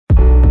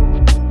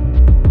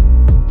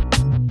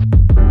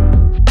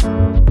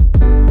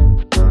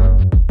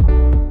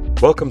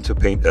Welcome to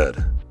Paint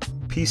Ed.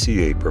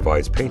 PCA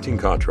provides painting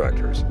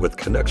contractors with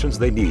connections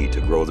they need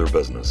to grow their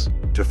business.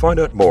 To find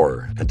out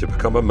more and to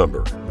become a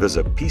member,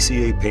 visit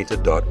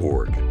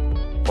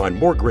pcapainted.org. Find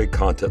more great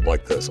content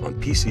like this on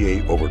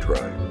PCA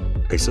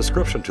Overdrive. A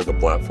subscription to the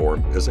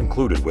platform is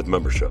included with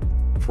membership.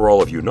 For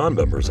all of you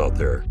non-members out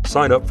there,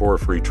 sign up for a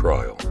free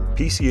trial.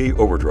 PCA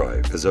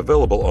Overdrive is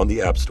available on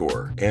the App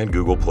Store and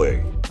Google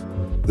Play.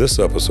 This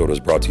episode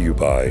is brought to you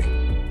by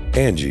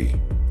Angie,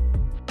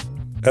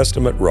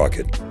 Estimate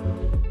Rocket,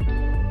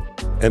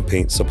 and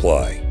Paint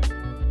Supply.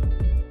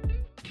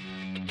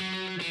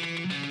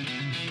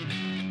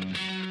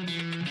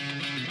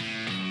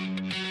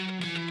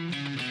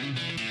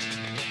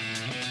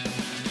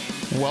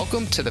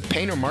 Welcome to the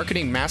Painter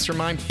Marketing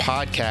Mastermind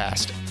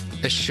podcast,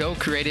 a show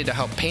created to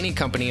help painting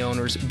company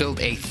owners build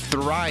a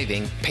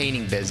thriving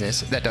painting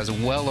business that does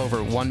well over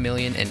 $1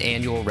 million in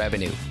annual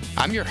revenue.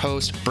 I'm your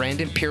host,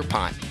 Brandon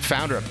Pierpont,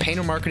 founder of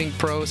Painter Marketing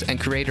Pros and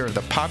creator of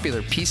the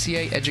popular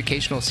PCA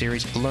educational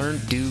series Learn,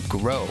 Do,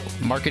 Grow,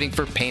 Marketing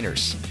for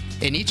Painters.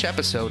 In each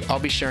episode, I'll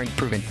be sharing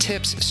proven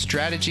tips,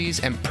 strategies,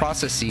 and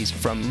processes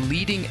from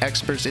leading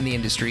experts in the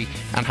industry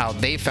on how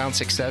they found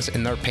success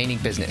in their painting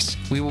business.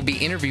 We will be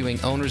interviewing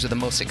owners of the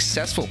most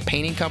successful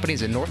painting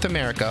companies in North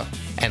America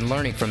and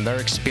learning from their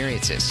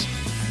experiences.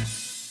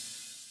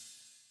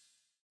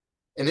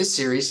 In this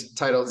series,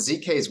 titled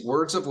ZK's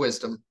Words of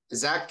Wisdom,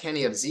 Zach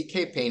Kenny of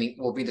ZK Painting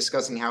will be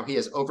discussing how he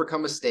has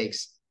overcome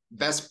mistakes,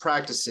 best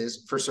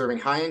practices for serving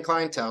high-end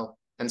clientele,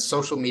 and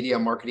social media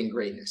marketing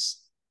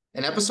greatness.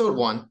 In episode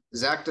 1,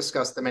 Zach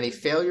discussed the many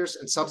failures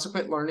and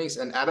subsequent learnings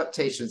and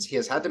adaptations he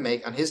has had to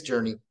make on his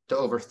journey to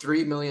over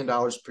 $3 million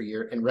per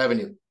year in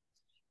revenue.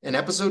 In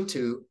episode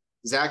 2,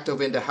 Zach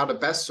dove into how to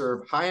best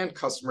serve high-end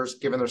customers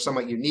given their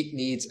somewhat unique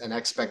needs and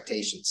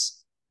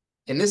expectations.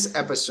 In this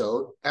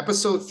episode,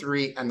 episode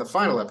 3, and the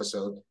final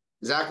episode,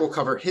 Zach will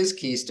cover his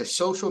keys to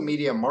social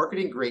media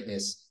marketing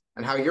greatness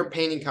and how your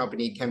painting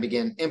company can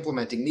begin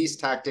implementing these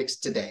tactics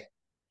today.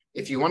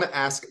 If you want to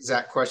ask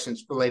Zach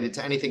questions related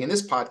to anything in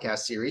this podcast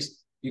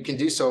series, you can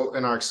do so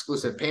in our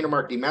exclusive Painter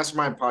Marketing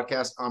Mastermind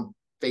podcast on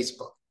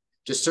Facebook.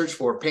 Just search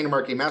for Painter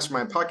Marketing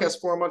Mastermind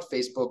Podcast Forum on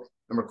Facebook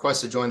and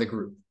request to join the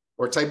group.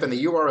 Or type in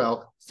the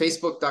URL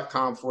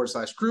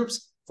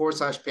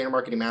facebook.com/groups/Painter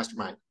Marketing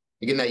Mastermind.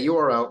 Again, that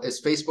URL is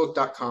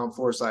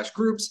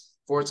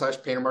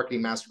facebook.com/groups/Painter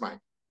Marketing Mastermind.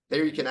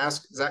 There you can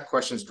ask Zach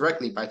questions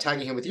directly by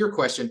tagging him with your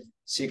question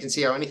so you can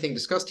see how anything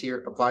discussed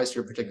here applies to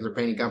your particular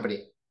painting company.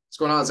 What's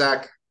going on,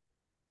 Zach?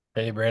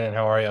 Hey, Brandon,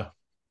 how are you?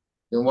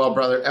 Doing well,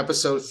 brother.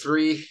 Episode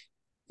 3,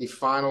 the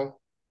final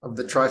of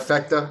the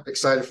trifecta.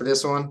 Excited for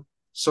this one.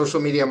 Social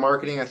media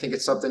marketing. I think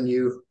it's something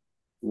you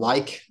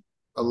like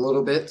a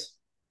little bit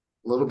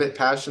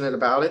passionate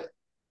about it.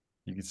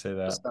 You could say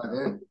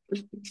that.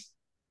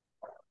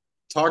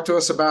 Talk to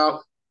us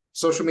about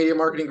social media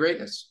marketing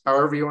greatness,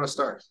 however you want to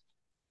start.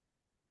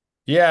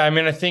 Yeah, I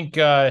mean, I think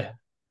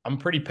I'm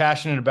pretty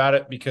passionate about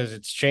it because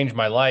it's changed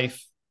my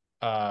life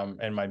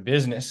and my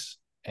business.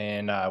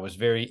 And I was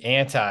very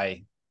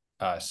anti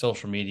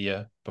social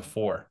media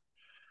before.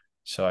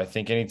 So I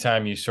think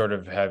anytime you sort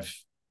of have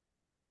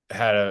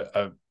had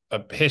a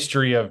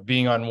history of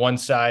being on one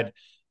side,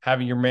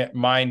 having your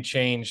mind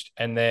changed,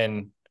 and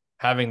then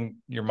having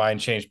your mind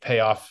changed pay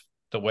off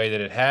the way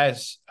that it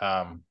has,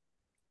 I'm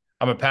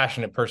a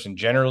passionate person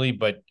generally,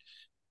 but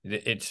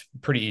it's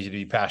pretty easy to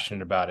be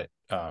passionate about it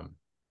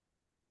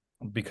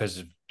because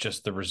of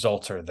just the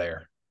results are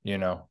there, you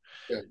know?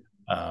 Yeah.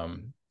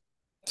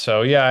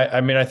 So, yeah,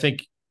 I mean, I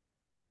think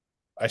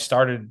I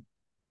started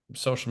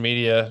social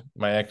media.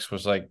 My ex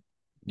was like,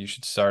 you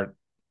should start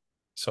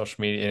social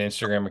media and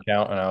Instagram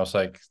account. And I was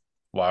like,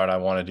 why would I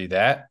want to do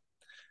that?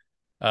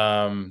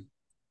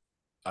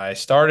 I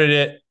started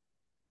it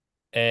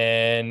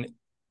and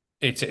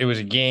it was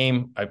a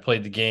game. I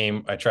played the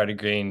game. I tried to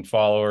gain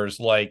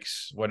followers,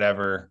 likes,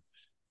 whatever.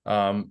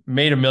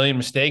 Made a million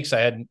mistakes.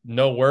 I had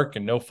no work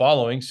and no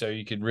following, so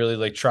you could really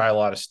like try a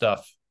lot of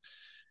stuff.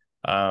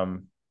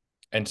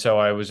 And so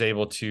I was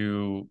able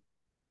to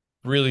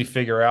really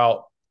figure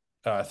out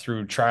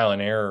through trial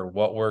and error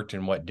what worked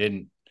and what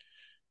didn't.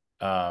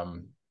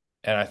 And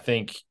I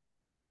think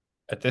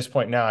at this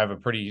point now, I have a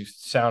pretty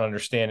sound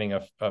understanding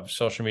of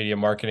social media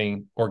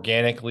marketing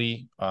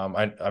organically.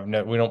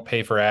 We don't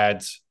pay for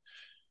ads.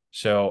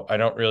 So I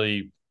don't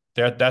really,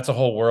 that's a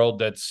whole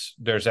world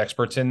there's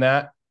experts in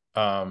that.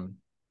 And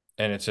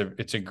it's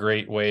a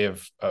great way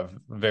of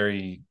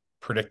very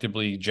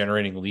predictably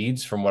generating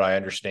leads from what I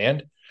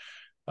understand.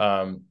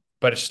 But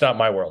it's not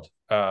my world.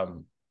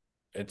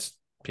 It's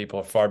people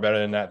are far better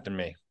than that than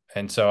me.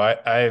 And so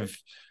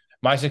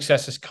my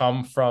success has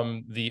come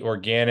from the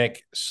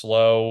organic,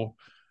 slow,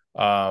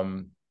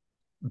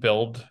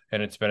 build,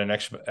 and it's been an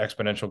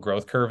exponential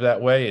growth curve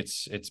that way.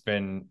 It's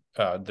been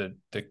the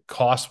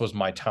cost was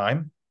my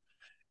time,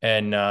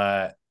 and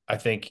I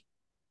think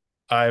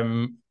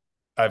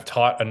I've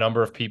taught a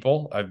number of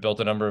people. I've built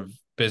a number of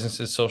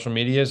businesses, social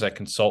medias. I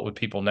consult with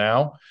people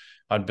now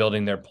on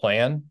building their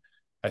plan.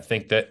 I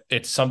think that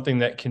it's something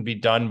that can be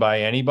done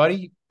by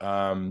anybody.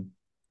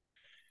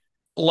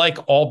 like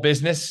all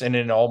business and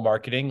in all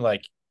marketing,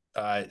 like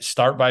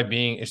start by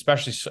being,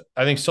 especially,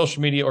 I think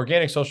social media,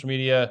 organic social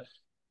media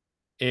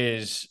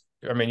is,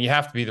 I mean, you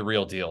have to be the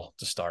real deal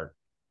to start.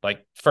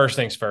 Like first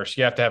things first,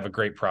 you have to have a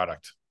great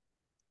product.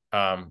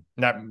 Not,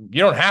 you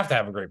don't have to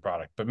have a great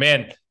product, but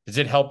man, does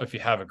it help if you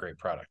have a great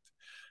product?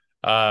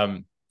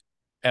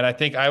 And I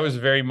think I was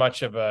very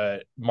much of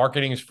a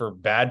marketing is for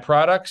bad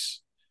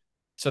products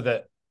so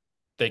that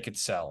they could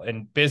sell.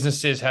 And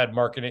businesses had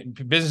marketing,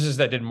 businesses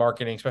that did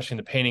marketing, especially in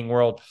the painting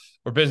world,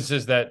 were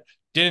businesses that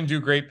didn't do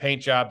great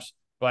paint jobs,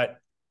 but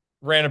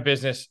ran a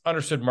business,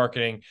 understood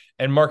marketing,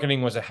 and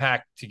marketing was a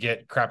hack to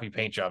get crappy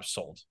paint jobs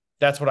sold.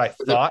 That's what I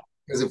thought.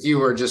 Because if you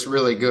were just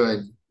really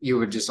good, you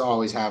would just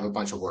always have a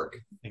bunch of work.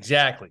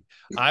 Exactly.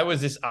 I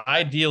was this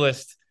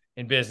idealist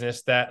in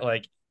business that,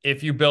 like,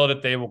 if you build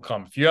it, they will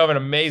come. If you have an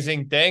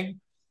amazing thing,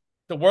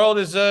 the world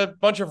is a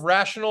bunch of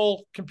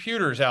rational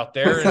computers out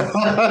there,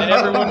 and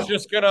everyone's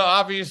just going to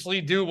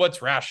obviously do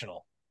what's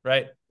rational,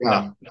 right?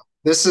 Yeah. No.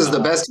 This is the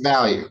best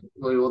value.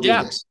 We will do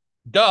this.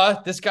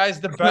 Duh. This guy's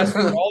the best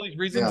for all these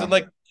reasons. Yeah. And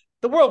like,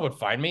 the world would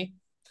find me.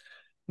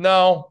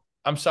 No,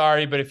 I'm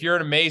sorry. But if you're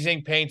an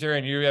amazing painter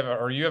and you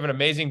have an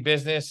amazing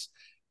business,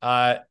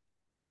 not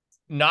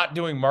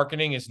doing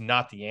marketing is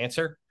not the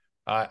answer.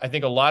 I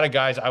think a lot of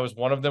guys, I was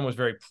one of them, was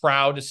very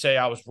proud to say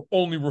I was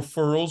only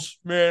referrals.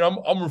 Man, I'm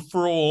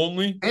referral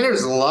only.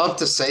 Painters love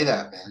to say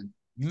that, man.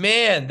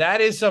 Man, that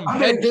is some I've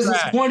been in business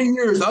 20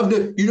 years.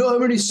 You know how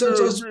many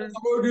sets I spent? I'm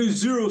already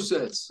 0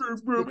 sets.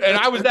 And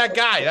I was that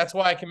guy. That's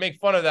why I can make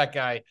fun of that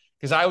guy,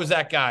 because I was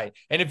that guy.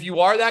 And if you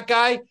are that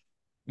guy,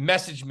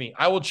 message me.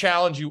 I will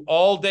challenge you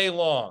all day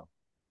long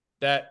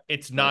that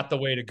it's not the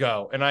way to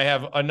go. And I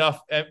have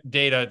enough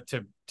data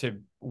to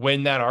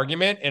win that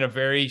argument in a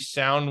very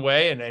sound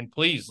way. And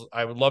please,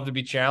 I would love to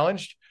be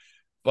challenged.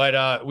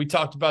 But we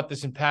talked about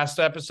this in past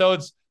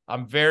episodes.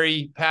 I'm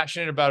very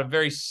passionate about a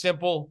very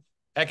simple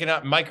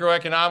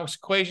microeconomics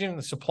equation,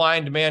 the supply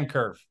and demand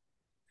curve.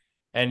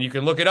 And you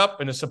can look it up.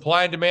 And the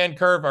supply and demand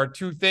curve are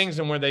two things.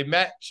 And where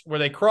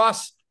they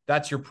cross,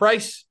 that's your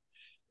price.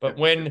 But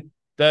when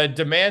the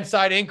demand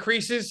side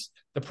increases,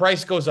 the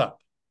price goes up,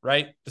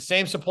 right? The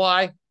same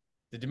supply,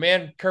 the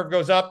demand curve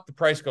goes up, the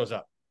price goes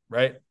up,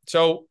 right?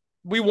 So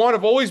we want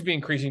to always be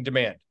increasing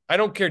demand. I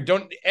don't care.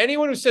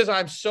 Anyone who says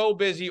I'm so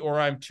busy or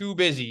I'm too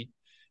busy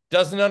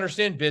doesn't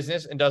understand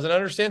business and doesn't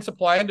understand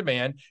supply and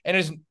demand,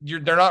 and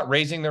they're not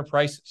raising their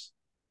prices.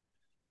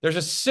 There's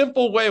a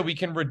simple way we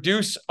can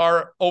reduce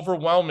our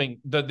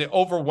the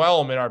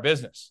overwhelm in our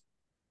business.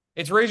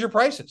 It's raise your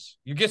prices.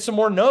 You get some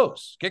more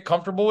no's. Get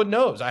comfortable with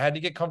no's. I had to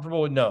get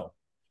comfortable with no.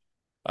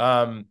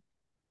 And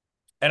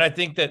I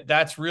think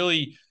that's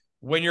really,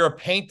 when you're a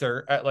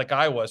painter, like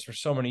I was for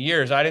so many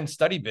years, I didn't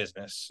study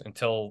business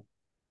until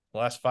the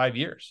last 5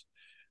 years.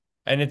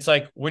 And it's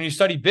like, when you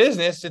study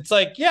business, it's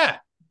like, yeah,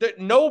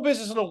 no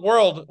business in the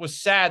world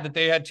was sad that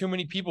they had too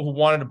many people who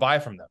wanted to buy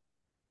from them,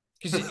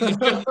 because you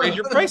just raise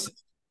your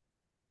prices.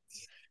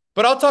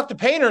 But I'll talk to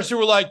painters who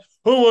were like,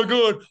 oh my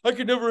God, I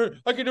could never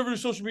do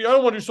social media. I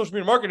don't want to do social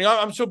media marketing.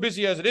 I'm so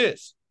busy as it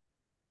is.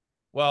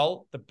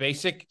 Well, the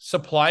basic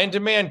supply and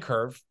demand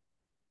curve,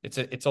 it's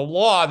a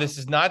law. This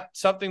is not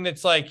something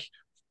that's like,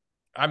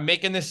 I'm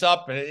making this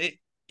up. And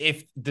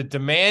if the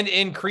demand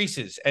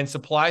increases and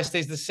supply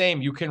stays the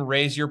same, you can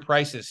raise your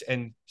prices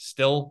and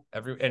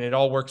it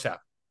all works out.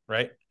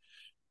 Right.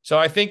 So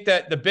I think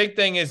that the big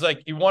thing is,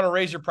 like, you want to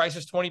raise your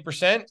prices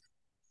 20%.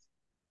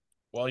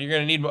 Well, you're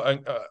going to need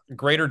a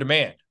greater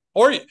demand,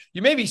 or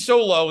you may be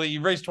so low that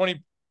you raise 20%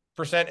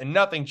 and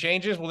nothing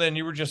changes. Well, then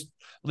you were just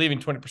leaving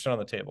 20% on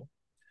the table.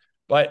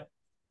 But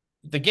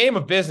the game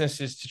of business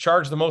is to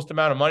charge the most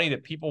amount of money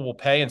that people will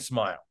pay and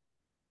smile,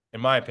 in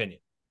my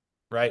opinion.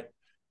 Right.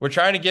 We're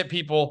trying to get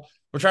people,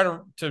 we're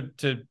trying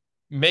to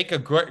make a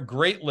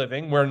great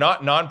living. We're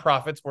not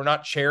nonprofits. We're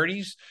not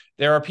charities.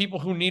 There are people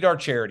who need our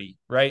charity,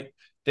 right?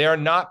 They are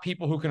not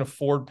people who can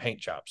afford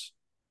paint jobs.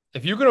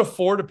 If you can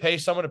afford to pay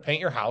someone to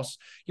paint your house,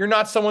 you're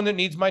not someone that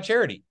needs my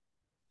charity.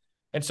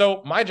 And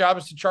so my job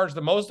is to charge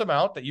the most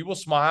amount that you will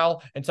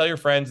smile and tell your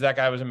friends that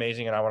guy was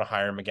amazing and I want to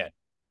hire him again.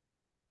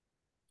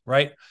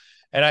 Right.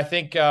 And I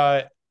think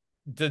the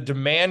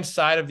demand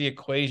side of the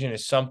equation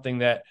is something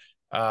that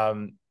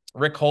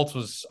Rick Holtz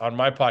was on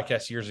my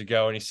podcast years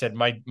ago. And he said,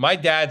 my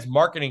dad's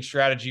marketing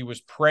strategy was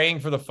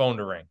praying for the phone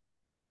to ring.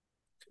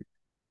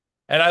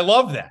 And I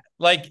love that.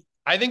 Like,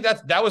 I think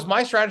that was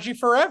my strategy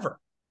forever.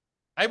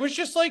 I was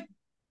just like,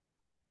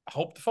 I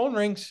hope the phone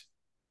rings.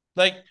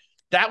 Like,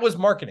 that was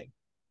marketing.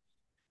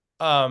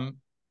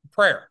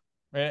 Prayer.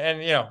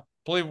 And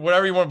believe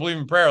whatever you want to believe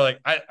in prayer. Like,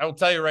 I will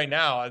tell you right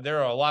now,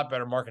 there are a lot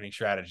better marketing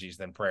strategies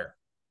than prayer.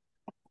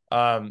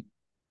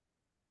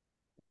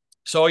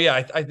 So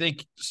yeah, I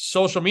think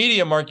social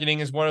media marketing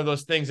is one of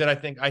those things that I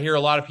think I hear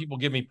a lot of people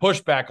give me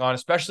pushback on,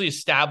 especially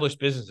established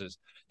businesses.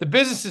 The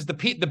businesses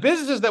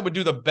that would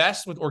do the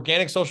best with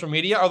organic social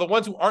media are the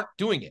ones who aren't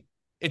doing it.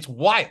 It's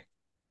wild.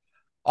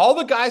 All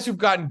the guys who've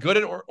gotten good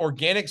at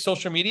organic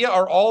social media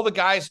are all the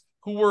guys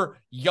who were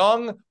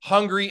young,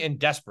 hungry, and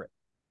desperate.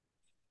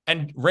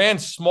 and ran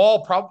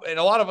small, and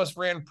a lot of us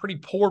ran pretty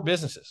poor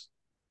businesses.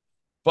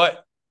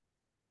 But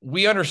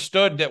we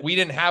understood that we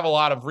didn't have a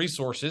lot of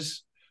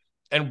resources,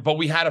 but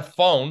we had a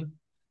phone,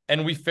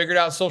 and we figured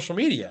out social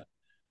media,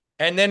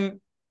 and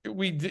then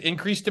we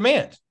increased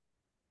demand.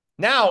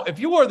 Now, if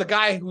you are the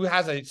guy who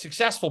has a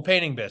successful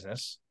painting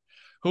business,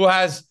 who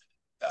has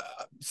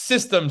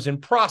systems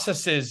and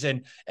processes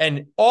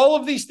and all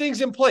of these things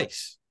in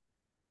place,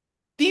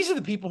 these are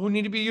the people who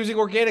need to be using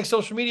organic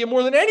social media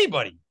more than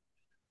anybody,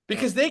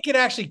 because they can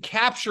actually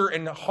capture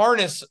and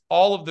harness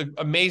all of the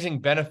amazing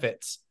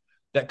benefits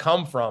that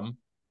come from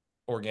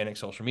organic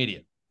social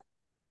media.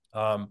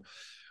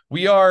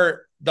 We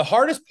are the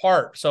hardest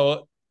part.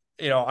 So,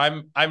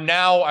 I've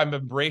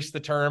embraced the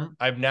term.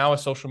 I'm now a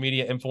social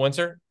media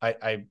influencer.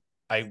 I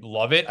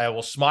love it. I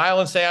will smile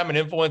and say I'm an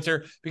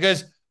influencer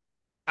because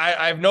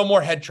I have no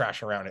more head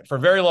trash around it. For a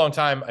very long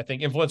time, I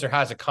think influencer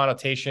has a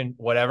connotation,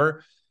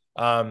 whatever.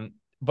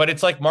 But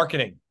it's like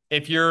marketing.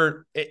 If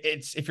you're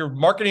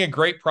marketing a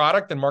great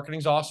product, then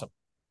marketing's awesome.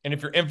 And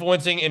if you're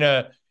influencing in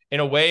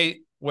a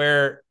way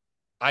where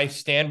I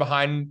stand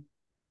behind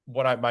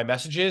my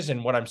message is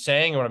and what I'm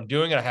saying and what I'm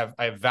doing, and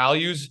I have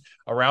values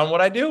around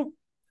what I do,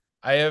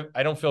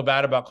 I don't feel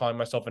bad about calling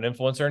myself an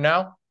influencer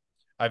now.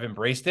 I've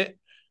embraced it.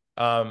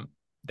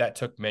 That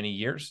took many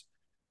years.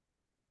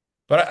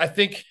 But I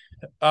think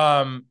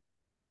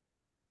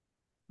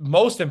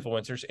most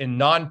influencers in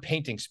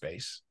non-painting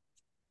space,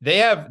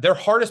 their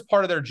hardest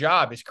part of their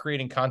job is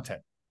creating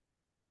content,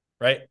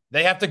 right?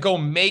 They have to go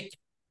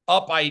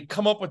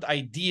come up with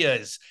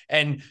ideas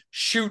and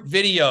shoot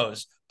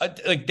videos.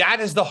 Like that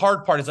is the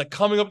hard part. It's like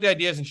coming up with the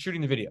ideas and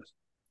shooting the videos.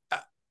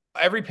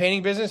 Every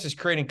painting business is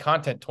creating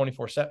content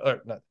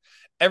 24/7.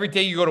 Every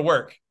day you go to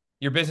work,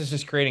 your business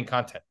is creating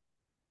content.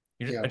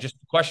 The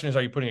question is,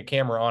 are you putting a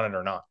camera on it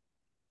or not?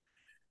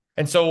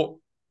 And so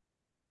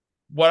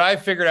what I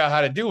figured out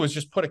how to do was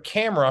just put a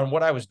camera on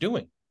what I was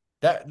doing.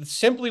 That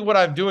simply what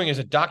I'm doing is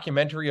a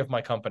documentary of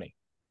my company.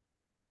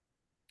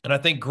 And I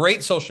think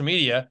great social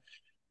media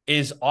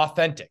is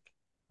authentic,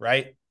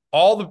 right?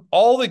 All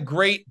the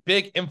great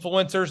big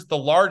influencers, the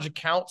large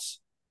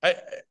accounts,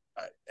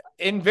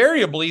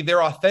 invariably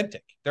they're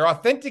authentic. They're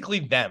authentically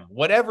them,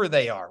 whatever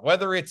they are,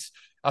 whether it's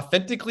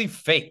authentically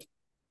fake.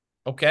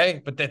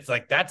 Okay. But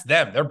that's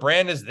them. Their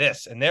brand is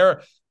this, and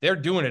they're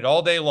doing it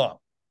all day long.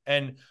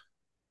 And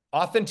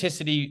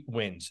authenticity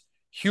wins.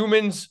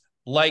 Humans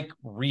like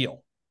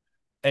real.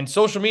 And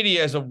social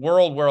media is a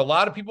world where a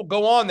lot of people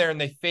go on there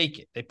and they fake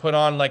it. They put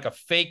on like a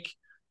fake,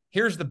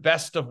 here's the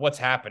best of what's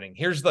happening.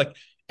 Here's like,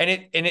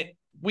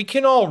 we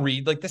can all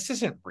read, like, this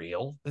isn't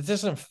real. This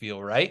doesn't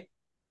feel right.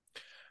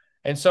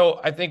 And so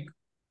I think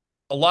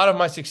a lot of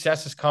my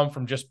success has come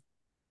from just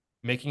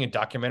making a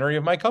documentary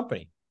of my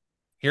company.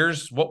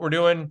 Here's what we're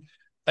doing.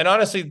 And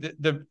honestly,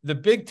 the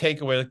big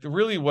takeaway, like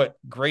really what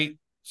great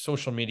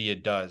social media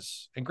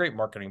does, and great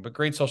marketing, but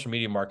great social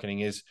media marketing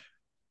is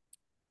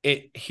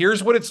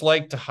here's what it's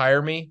like to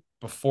hire me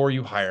before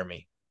you hire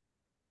me,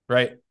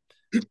 right?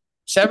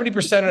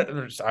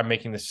 70%, I'm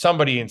making this,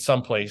 somebody in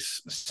some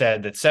place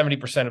said that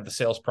 70% of the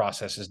sales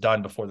process is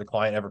done before the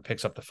client ever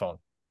picks up the phone,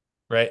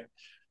 right?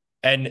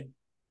 And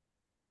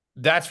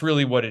that's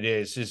really what it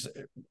is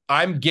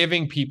I'm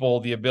giving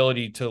people the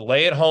ability to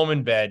lay at home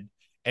in bed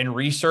and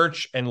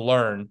research and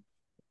learn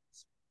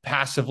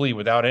passively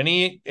without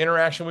any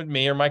interaction with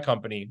me or my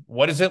company.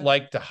 What is it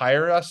like to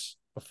hire us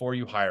before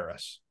you hire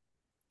us?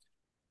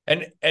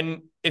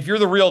 And if you're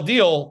the real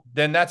deal,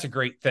 then that's a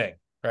great thing,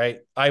 right?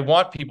 I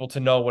want people to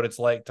know what it's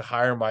like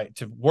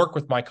to work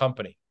with my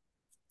company,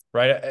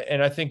 right?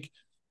 And I think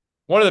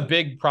one of the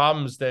big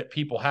problems that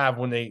people have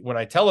when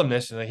I tell them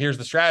this, and here's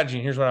the strategy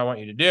and here's what I want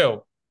you to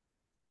do,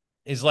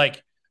 is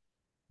like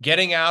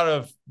getting out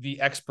of the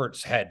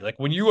expert's head. Like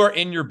when you are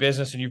in your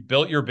business and you've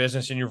built your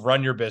business and you've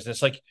run your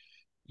business, like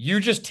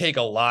you just take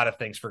a lot of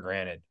things for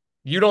granted.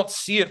 You don't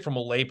see it from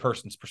a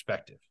layperson's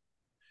perspective.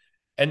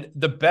 And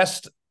the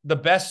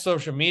best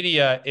social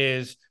media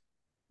is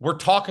we're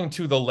talking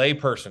to the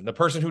layperson, the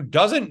person who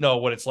doesn't know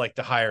what it's like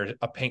to hire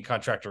a paint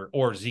contractor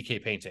or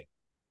ZK Painting.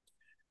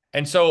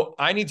 And so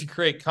I need to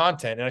create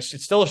content, and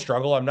it's still a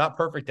struggle. I'm not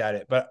perfect at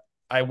it, but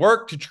I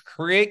work to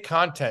create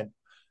content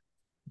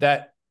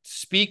that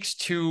speaks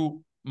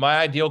to my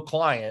ideal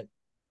client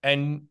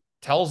and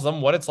tells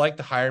them what it's like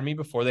to hire me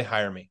before they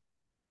hire me.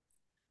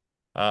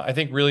 I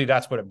think really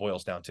that's what it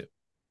boils down to.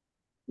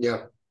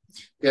 Yeah.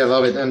 Yeah, I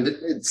love it. And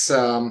it's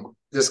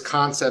this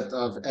concept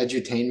of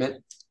edutainment,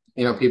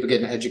 people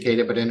getting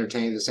educated but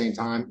entertained at the same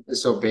time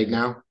is so big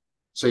now.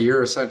 So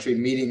you're essentially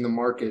meeting the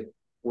market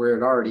where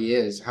it already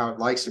is, how it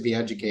likes to be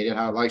educated,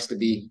 how it likes to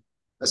be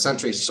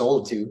essentially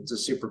sold to. It's a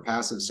super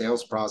passive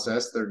sales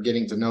process. They're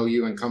getting to know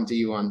you and come to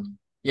you on,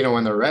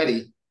 when they're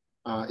ready,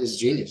 is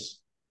genius.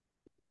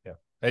 Yeah.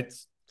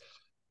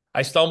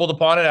 I stumbled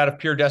upon it out of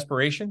pure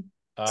desperation.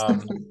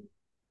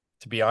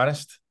 To be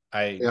honest,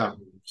 I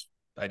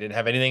didn't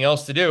have anything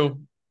else to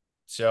do.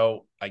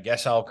 So I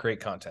guess I'll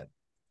create content.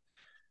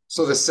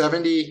 So the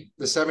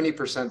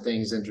 70%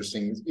 thing is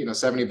interesting.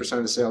 70%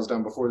 of the sales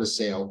done before the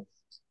sale.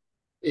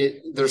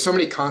 there's so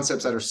many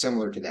concepts that are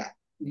similar to that.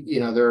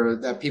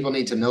 That people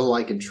need to know,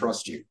 like, and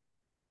trust you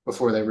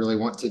before they really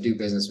want to do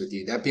business with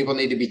you. That people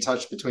need to be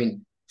touched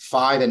between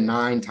 5 and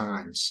 9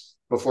 times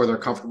before they're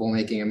comfortable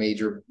making a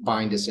major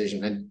buying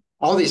decision. And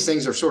all these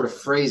things are sort of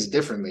phrased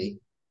differently,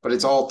 but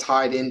it's all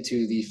tied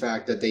into the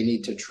fact that they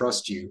need to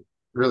trust you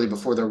really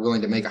before they're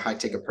willing to make a high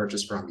ticket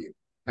purchase from you.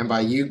 And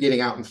by you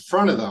getting out in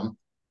front of them,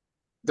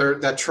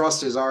 that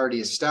trust is already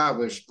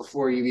established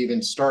before you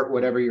even start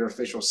whatever your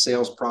official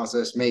sales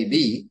process may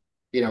be,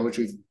 which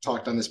we've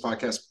talked on this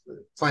podcast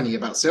plenty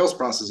about sales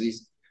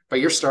processes, but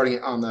you're starting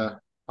it on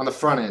the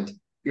front end.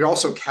 You're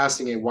also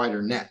casting a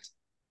wider net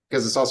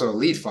because it's also a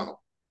lead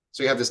funnel.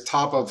 So you have this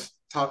top of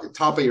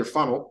your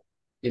funnel,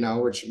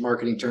 which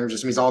marketing terms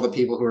just means all the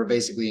people who are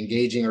basically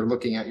engaging or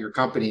looking at your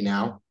company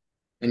now,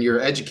 and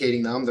you're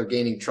educating them, they're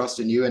gaining trust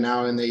in you. And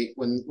now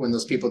when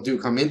those people do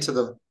come into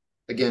the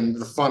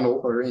funnel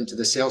or into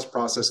the sales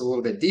process a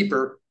little bit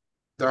deeper,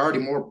 they're already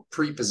more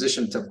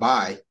pre-positioned to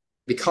buy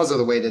because of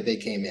the way that they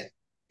came in,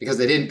 because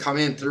they didn't come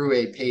in through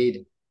a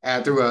paid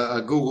ad, through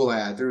a Google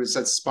ad, through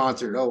such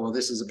sponsored. Oh, well,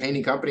 this is a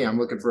painting company. I'm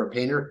looking for a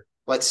painter.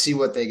 Let's see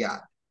what they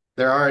got.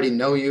 They already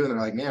know you, and they're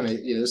like, man,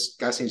 this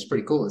guy seems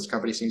pretty cool. This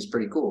company seems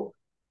pretty cool.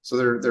 So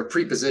they're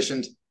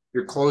pre-positioned.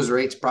 Your close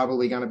rate's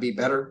probably going to be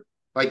better.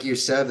 Like you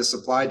said, the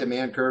supply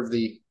demand curve,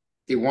 the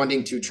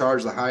wanting to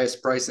charge the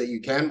highest price that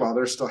you can while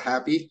they're still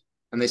happy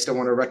and they still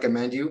want to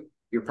recommend you,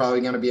 you're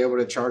probably going to be able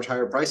to charge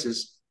higher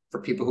prices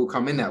for people who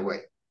come in that way.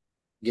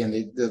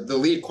 Again, the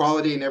lead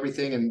quality and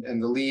everything,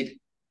 and the lead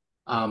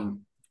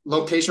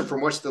location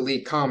from which the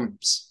lead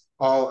comes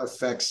all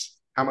affects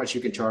how much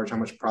you can charge, how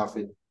much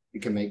profit you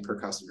can make per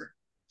customer.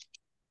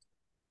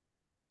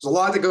 There's a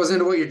lot that goes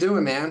into what you're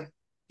doing, man.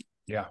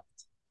 Yeah.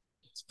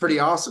 It's pretty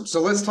awesome.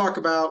 So let's talk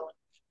about,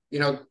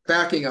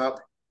 backing up,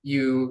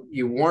 you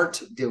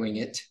weren't doing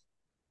it,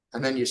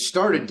 and then you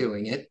started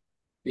doing it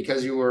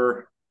because you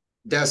were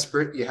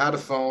desperate. You had a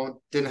phone,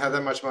 didn't have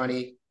that much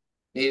money,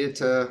 needed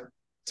to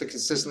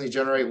consistently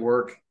generate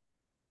work.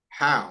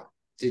 How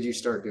did you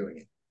start doing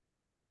it?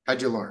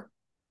 How'd you learn?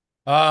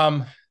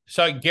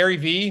 So Gary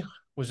V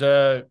was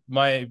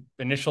my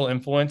initial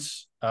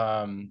influence.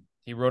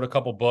 He wrote a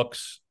couple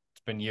books.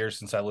 It's been years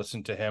since I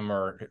listened to him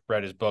or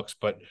read his books,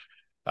 but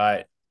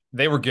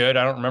they were good.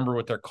 I don't remember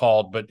what they're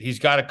called, but he's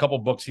got a couple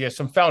books. He has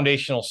some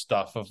foundational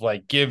stuff of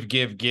like give,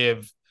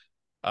 jab,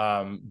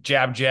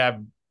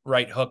 jab,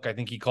 right hook, I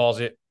think he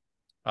calls it.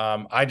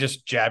 I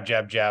just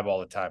jab all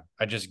the time.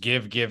 I just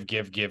give. We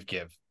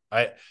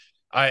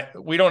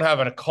don't have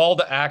a call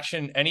to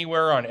action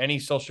anywhere on any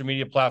social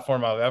media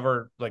platform I've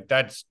ever, like,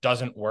 that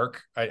doesn't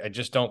work. I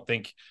just don't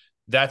think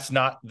that's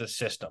not the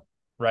system,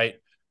 right?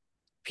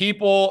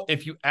 People,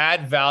 if you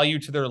add value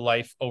to their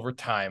life over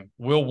time,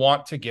 will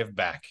want to give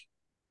back,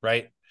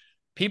 right?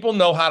 People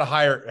know how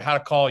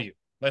to call you.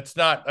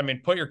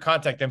 Put your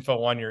contact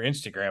info on your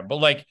Instagram, but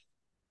like,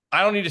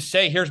 I don't need to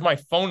say, here's my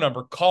phone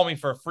number, call me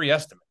for a free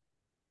estimate.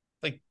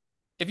 Like,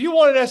 if you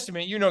want an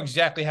estimate, you know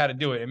exactly how to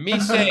do it. And me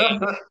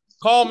saying,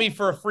 call me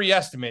for a free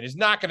estimate is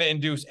not going to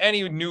induce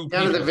any new people.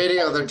 Out of the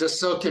video, they're just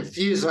so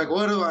confused. Like,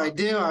 what do I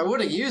do? I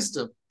would have used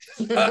them.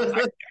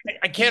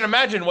 I can't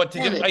imagine what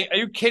to do. Are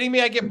you kidding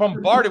me? I get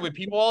bombarded with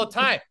people all the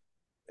time.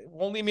 It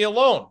won't leave me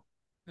alone.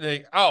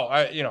 Like,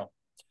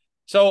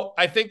 So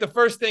I think the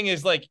first thing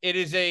is, like,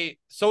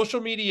 social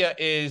media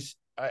is,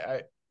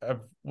 I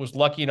was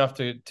lucky enough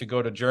to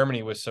go to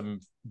Germany with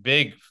some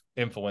big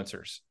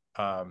influencers.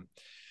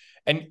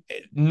 And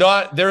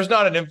there's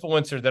not an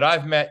influencer that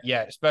I've met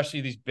yet,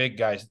 especially these big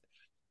guys.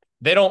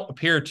 They don't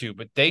appear to,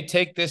 but they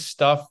take this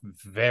stuff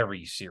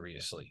very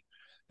seriously.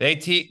 They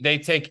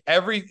take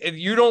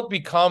you don't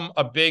become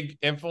a big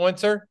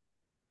influencer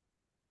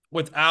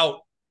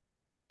without,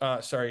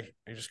 sorry,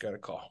 I just got a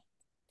call.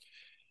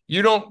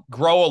 You don't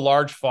grow a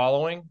large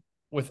following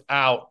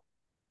without,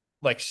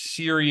 like,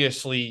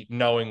 seriously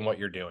knowing what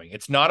you're doing.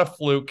 It's not a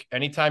fluke.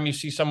 Anytime you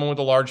see someone with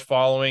a large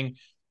following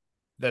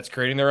that's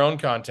creating their own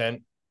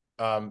content,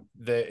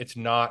 it's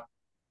not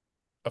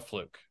a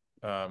fluke.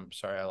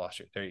 Sorry, I lost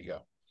you. There you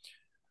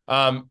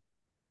go.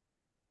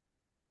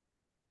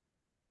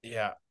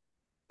 Yeah,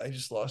 I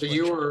just lost. So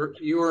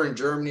you were in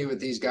Germany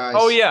with these guys.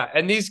 Oh yeah,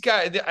 and these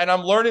guys, and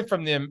I'm learning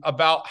from them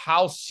about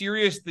how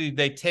seriously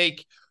they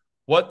take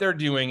what they're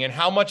doing and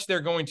how much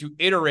they're going to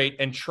iterate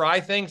and try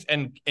things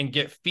and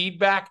get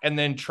feedback, and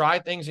then try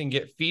things and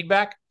get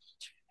feedback.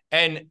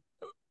 And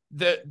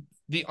the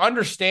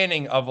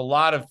understanding of a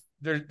lot of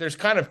there's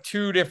kind of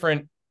two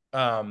different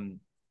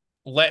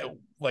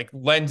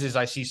lenses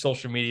I see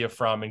social media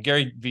from, and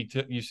Gary V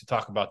used to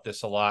talk about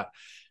this a lot.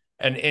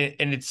 And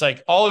it's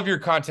like, all of your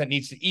content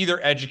needs to either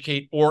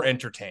educate or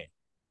entertain.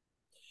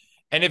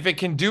 And if it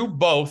can do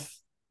both,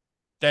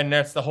 then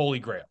that's the holy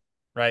grail,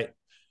 right?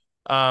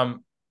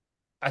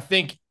 I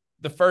think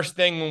the first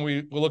thing when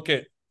we look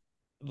at,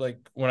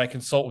 like, when I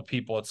consult with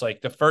people, it's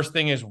like, the first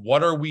thing is,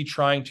 what are we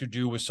trying to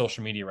do with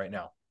social media right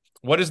now?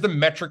 What is the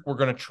metric we're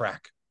going to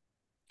track?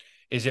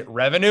 Is it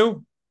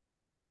revenue?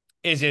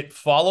 Is it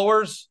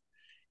followers?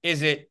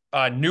 Is it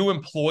new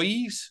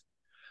employees?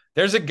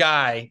 There's a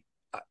guy,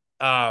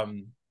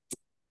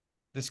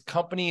 This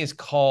company is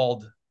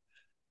called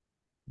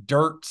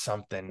Dirt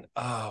something.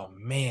 Oh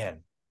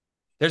man.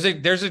 There's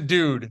a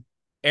dude,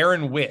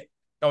 Aaron Witt.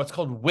 Oh, it's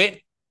called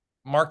Witt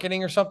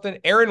Marketing or something.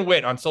 Aaron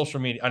Witt on social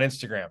media, on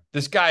Instagram.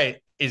 This guy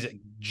is a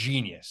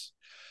genius.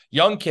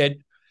 Young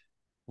kid,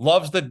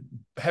 loves the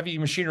heavy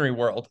machinery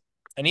world,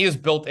 and he has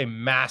built a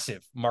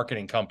massive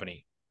marketing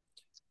company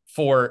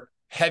for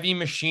heavy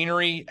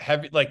machinery,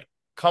 heavy like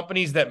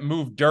companies that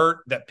move dirt,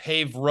 that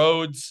pave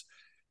roads,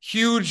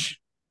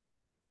 huge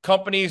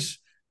companies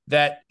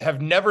that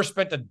have never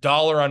spent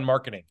 $1 on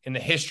marketing in the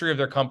history of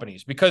their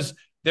companies because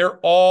they're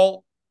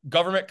all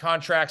government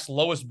contracts,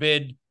 lowest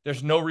bid.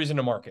 There's no reason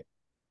to market,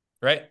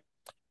 right?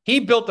 He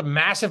built a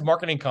massive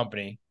marketing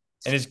company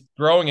and is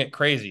growing it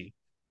crazy,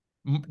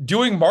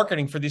 doing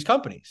marketing for these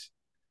companies.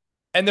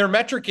 And their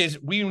metric is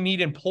we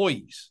need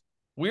employees.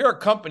 We are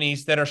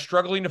companies that are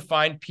struggling to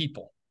find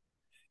people.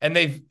 And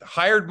they've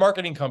hired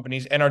marketing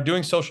companies and are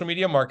doing social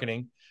media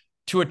marketing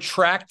to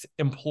attract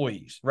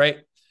employees, right?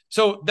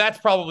 So that's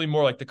probably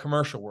more like the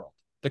commercial world.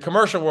 The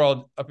commercial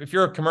world, if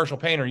you're a commercial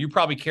painter, you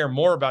probably care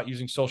more about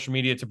using social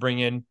media to bring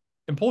in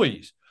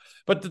employees.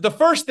 But the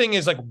first thing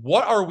is like,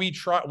 what are we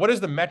trying? What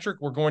is the metric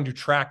we're going to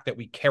track that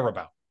we care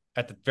about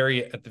at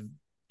the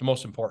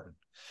most important?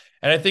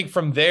 And I think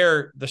from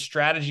there, the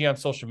strategy on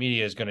social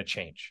media is going to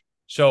change.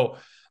 So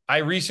I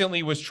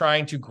recently was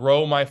trying to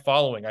grow my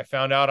following. I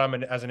found out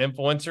as an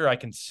influencer, I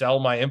can sell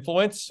my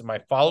influence. My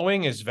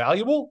following is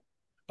valuable.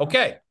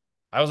 Okay.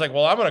 I was like,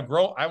 well, I'm going to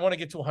grow. I want to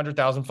get to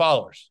 100,000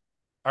 followers.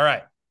 All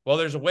right. Well,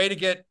 there's a way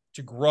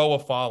to grow a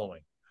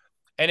following.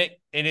 And it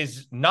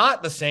is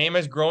not the same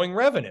as growing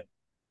revenue,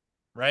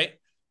 right?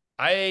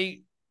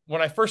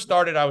 When I first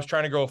started, I was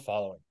trying to grow a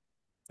following,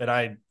 and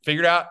I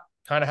figured out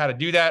kind of how to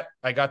do that.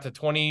 I got to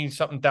 20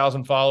 something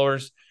thousand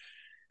followers.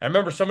 I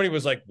remember somebody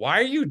was like, why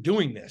are you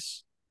doing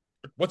this?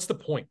 What's the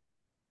point?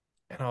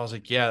 And I was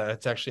like, yeah,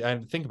 that's actually, I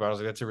had to think about it. I was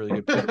like, that's a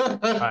really good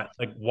point.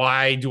 Like,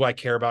 why do I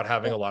care about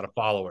having a lot of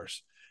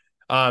followers?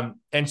 And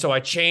so I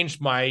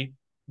changed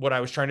what I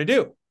was trying to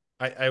do.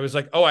 I was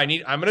like, I'm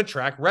going to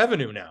track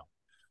revenue now.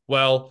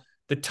 Well,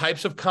 the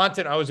types of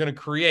content I was going to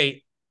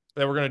create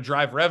that were going to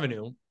drive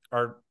revenue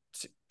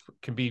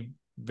can be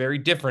very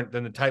different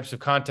than the types of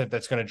content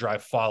that's going to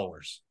drive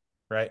followers,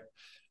 right?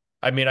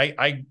 I mean,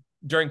 I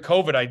during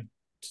COVID, I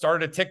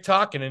started a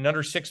TikTok, and in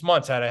under 6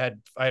 months, I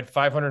had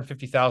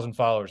 550,000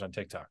 followers on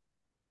TikTok.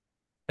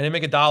 I didn't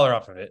make $1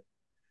 off of it,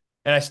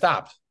 and I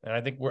stopped. And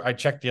I think I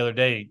checked the other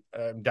day,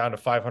 I'm down to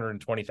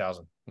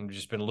 520,000. I've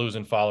just been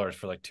losing followers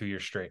for like 2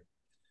 years straight.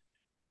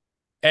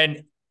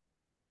 And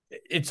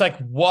it's like,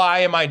 why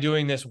am I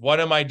doing this? What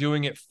am I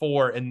doing it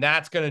for? And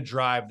that's going to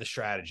drive the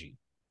strategy.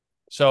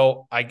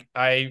 So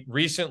I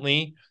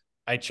recently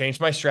changed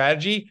my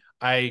strategy.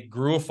 I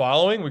grew a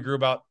following. We grew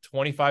about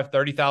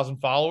 30,000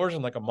 followers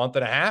in like a month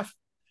and a half.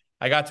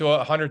 I got to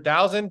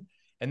 100,000.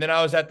 And then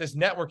I was at this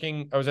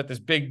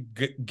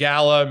big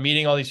gala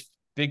meeting all these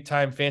big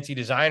time fancy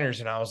designers.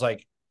 And I was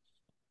like,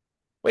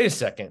 wait a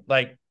second.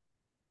 Like,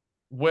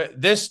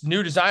 this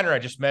new designer I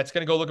just met is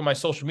going to go look at my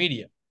social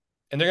media,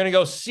 and they're going to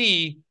go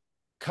see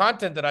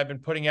content that I've been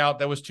putting out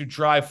that was to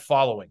drive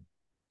follower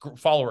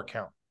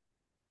count.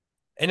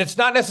 And it's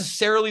not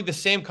necessarily the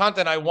same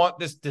content I want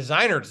this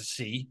designer to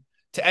see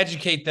to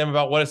educate them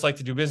about what it's like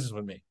to do business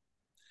with me.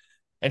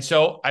 And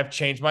so I've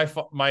changed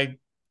my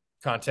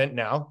content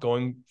now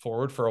going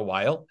forward for a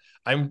while.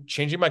 I'm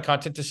changing my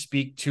content to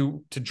speak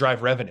to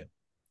drive revenue.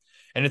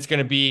 And it's going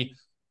to be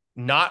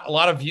not a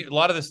lot of views. A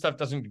lot of this stuff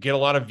doesn't get a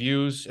lot of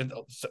views. And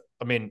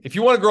I mean, if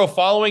you want to grow a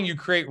following, you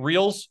create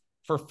reels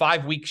for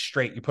 5 weeks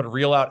straight. You put a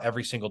reel out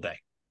every single day,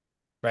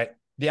 right?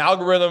 The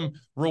algorithm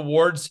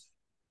rewards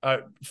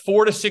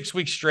 4 to 6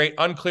 weeks straight,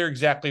 unclear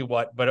exactly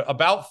what, but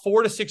about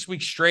 4 to 6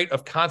 weeks straight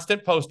of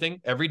constant posting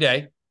every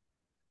day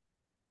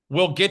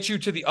will get you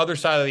to the other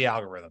side of the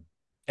algorithm,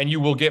 and you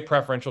will get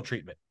preferential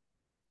treatment.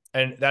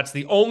 And that's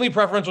the only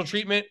preferential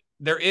treatment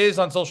there is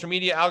on social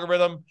media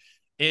algorithm.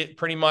 It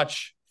pretty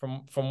much,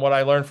 from what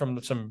I learned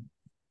from some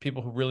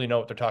people who really know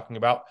what they're talking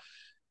about.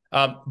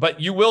 But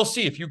you will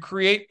see, if you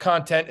create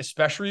content,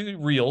 especially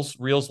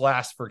reels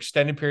last for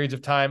extended periods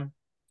of time.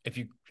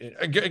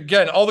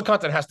 Again, all the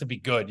content has to be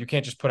good. You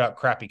can't just put out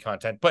crappy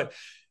content, but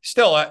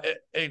still,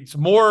 it's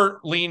more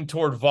lean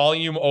toward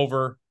volume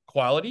over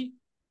quality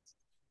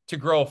to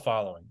grow a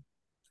following.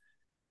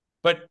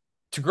 But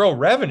to grow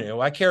revenue,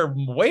 I care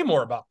way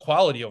more about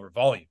quality over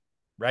volume,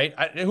 right?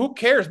 Who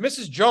cares?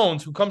 Mrs.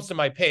 Jones, who comes to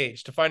my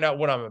page to find out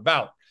what I'm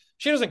about,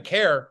 she doesn't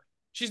care.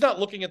 She's not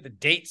looking at the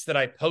dates that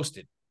I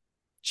posted.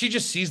 She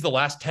just sees the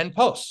last 10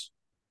 posts.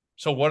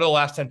 So what do the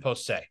last 10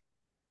 posts say?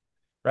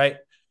 Right?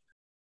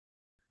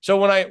 So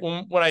when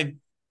I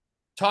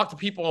talk to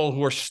people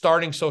who are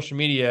starting social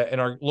media and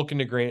are looking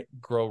to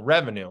grow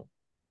revenue,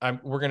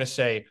 we're going to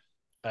say,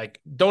 like,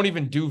 don't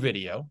even do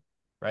video,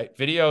 right?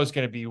 Video is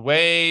going to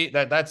be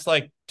that's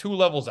like 2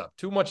 levels up.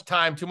 Too much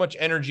time, too much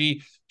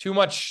energy, too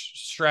much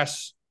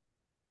stress.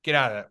 Get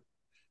out of it.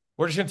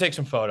 We're just going to take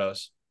some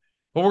photos,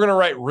 but we're going to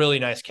write really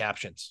nice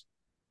captions,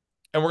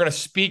 and we're going to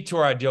speak to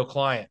our ideal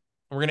client,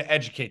 and we're going to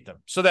educate them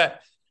so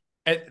that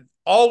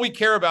all we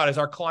care about is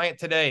our client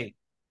today.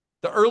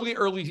 The early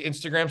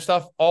Instagram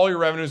stuff, all your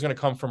revenue is going to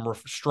come from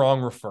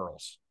strong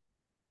referrals,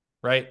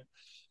 right?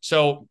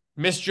 So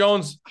Miss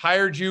Jones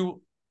hired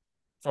you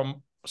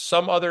from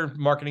some other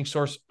marketing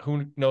source,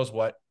 who knows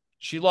what.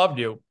 She loved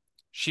you.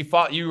 She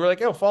thought you were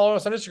like, oh, follow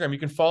us on Instagram. You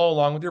can follow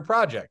along with your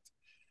project.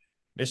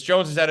 Miss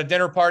Jones is at a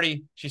dinner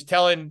party. She's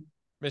telling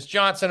Miss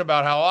Johnson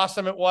about how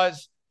awesome it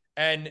was.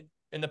 And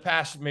in the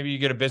past, maybe you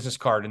get a business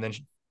card and then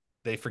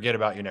they forget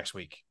about you next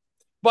week.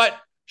 But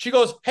she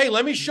goes, hey,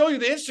 let me show you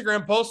the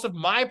Instagram post of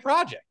my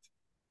project.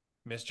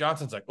 Miss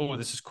Johnson's like, oh,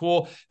 this is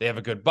cool. They have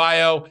a good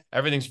bio.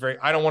 Everything's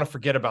I don't want to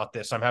forget about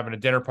this. I'm having a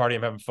dinner party.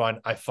 I'm having fun.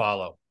 I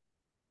follow.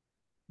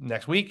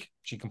 Next week,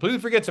 she completely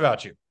forgets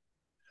about you.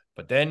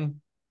 But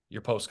then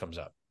your post comes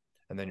up.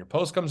 And then your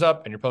post comes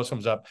up and your post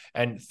comes up.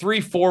 And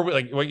 3, 4,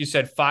 like what you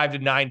said, 5 to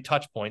 9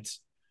 touch points.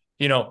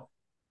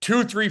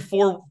 2, 3,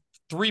 4,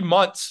 3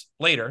 months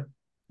later,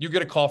 you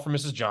get a call from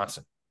Mrs.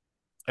 Johnson.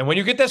 And when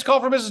you get this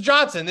call from Mrs.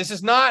 Johnson, this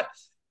is not,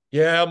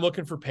 yeah, I'm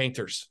looking for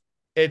painters.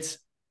 It's,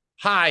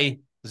 hi,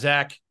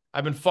 Zach,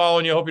 I've been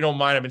following you. I hope you don't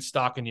mind. I've been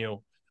stalking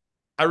you.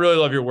 I really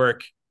love your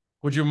work.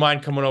 Would you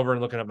mind coming over and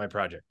looking at my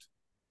project?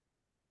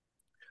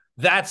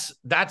 That's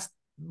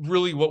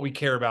really what we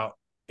care about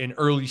in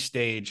early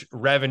stage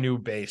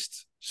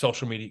revenue-based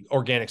social media,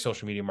 organic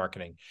social media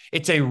marketing.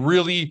 It's a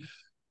really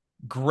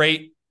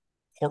great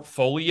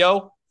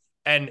portfolio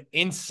and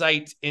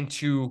insight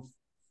into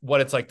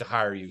what it's like to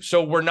hire you.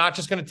 So we're not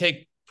just going to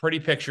take pretty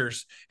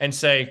pictures and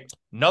say,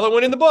 another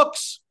one in the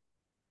books.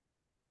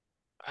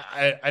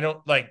 I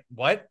don't like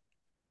what?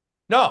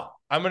 No,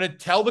 I'm going to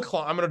tell the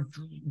client, I'm going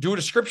to do a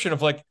description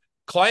of like,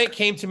 client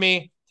came to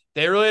me.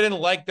 They really didn't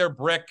like their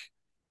brick.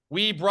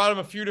 We brought them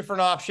a few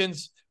different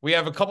options. We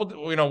have a couple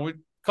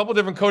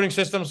different coating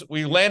systems.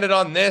 We landed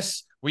on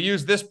this. We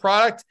used this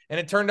product and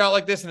it turned out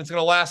like this and it's going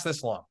to last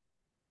this long.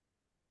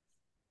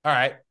 All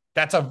right.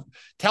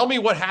 Tell me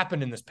what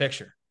happened in this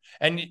picture.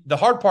 And the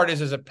hard part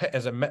is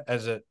as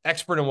an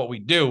expert in what we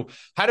do,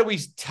 how do we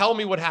tell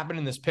me what happened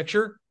in this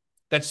picture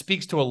that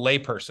speaks to a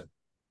layperson?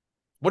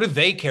 What do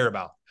they care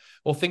about?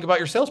 Well, think about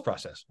your sales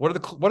process. What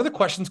are the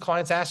questions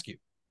clients ask you?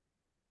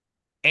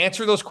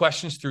 Answer those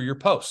questions through your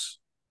posts,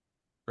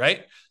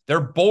 right? They're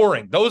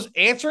boring.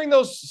 Answering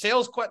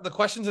the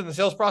questions in the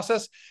sales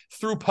process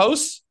through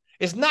posts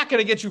is not going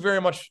to get you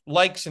very much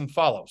likes and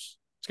follows.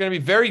 It's going to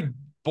be very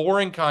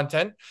boring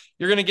content.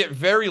 You're going to get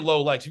very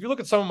low likes. If you look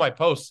at some of my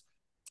posts,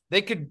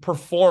 they could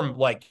perform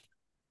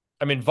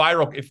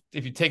viral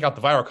if you take out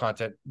the viral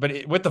content,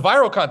 but with the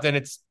viral content,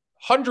 it's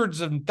hundreds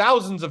and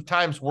thousands of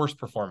times worse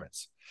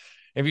performance.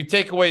 If you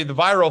take away the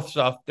viral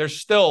stuff, there's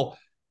still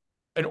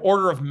an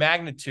order of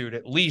magnitude,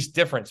 at least,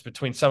 difference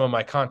between some of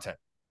my content.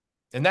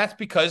 And that's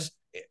because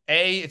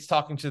it's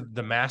talking to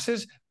the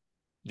masses.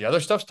 The other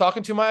stuff's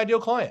talking to my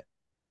ideal client.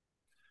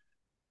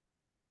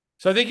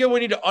 So I think we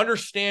need to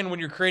understand when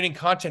you're creating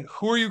content,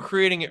 who are you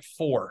creating it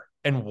for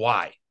and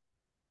why?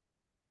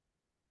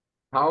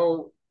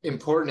 How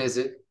important is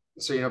it?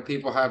 So,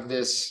 people have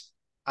this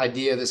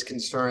idea, this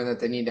concern that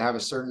they need to have a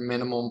certain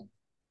minimum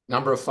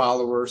number of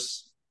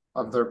followers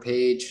of their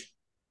page,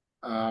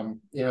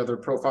 their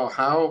profile.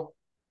 How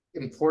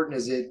important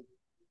is it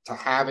to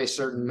have a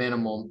certain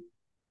minimum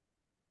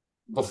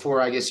before,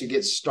 I guess, you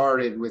get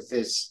started with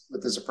this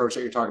approach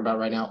that you're talking about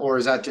right now? Or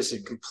is that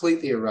just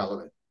completely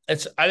irrelevant?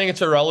 I think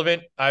it's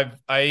irrelevant.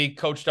 I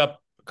coached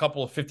up a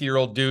couple of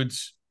 50-year-old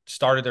dudes,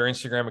 started their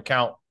Instagram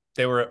account.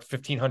 They were at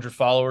 1,500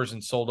 followers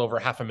and sold over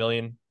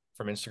 $500,000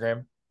 from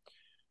Instagram.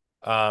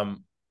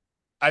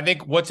 I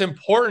think what's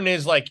important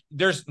is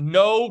there's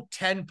no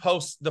 10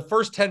 posts. The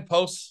first 10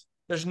 posts,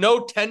 there's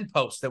no 10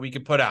 posts that we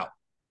could put out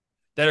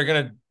that are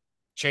going to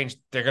change.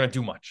 They're going to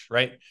do much,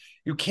 right?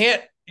 You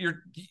can't,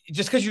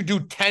 just because you do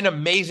 10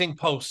 amazing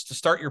posts to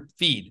start your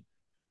feed,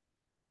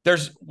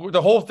 there's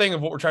the whole thing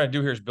of what we're trying to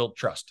do here is build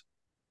trust.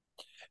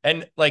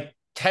 And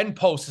 10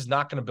 posts is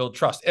not going to build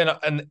trust. And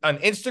on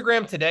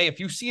Instagram today, if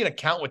you see an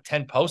account with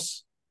 10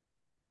 posts,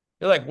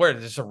 you're like, where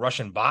is this, a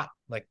Russian bot?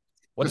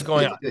 What's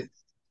going on?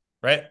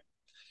 Right.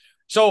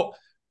 So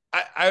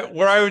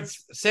what I would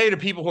say to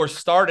people who are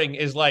starting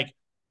is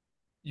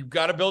you've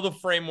got to build a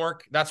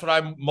framework. That's what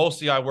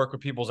I work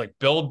with people is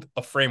build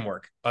a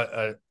framework.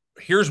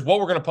 Here's what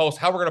we're going to post,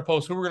 how we're going to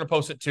post, who we're going to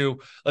post it to.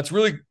 Let's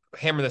really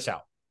hammer this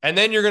out. And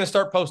then you're going to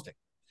start posting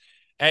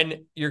and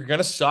you're going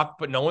to suck,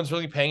 but no one's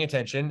really paying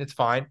attention. It's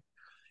fine.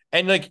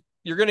 And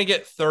you're going to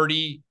get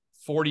 30,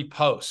 40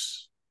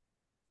 posts,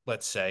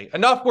 let's say,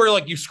 enough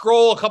where you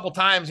scroll a couple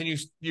times and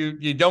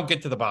you don't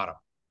get to the bottom.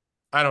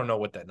 I don't know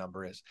what that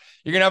number is.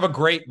 You're going to have a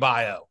great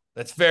bio.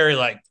 That's very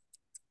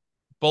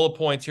bullet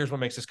points. Here's what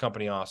makes this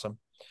company awesome.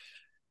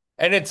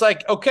 And it's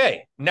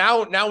okay,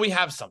 now we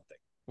have something.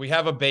 We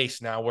have a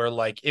base now where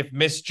if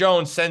Miss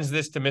Jones sends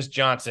this to Miss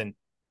Johnson,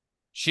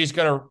 she's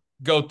going to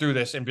go through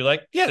this and be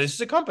like, yeah, this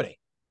is a company,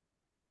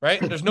 right?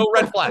 There's no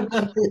red flag.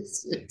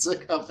 It's a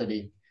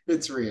company.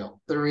 It's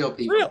real. They're real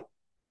people. Real.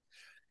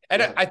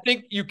 And yeah. I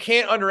think you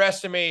can't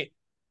underestimate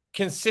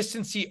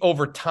consistency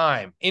over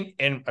time.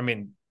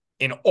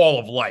 in all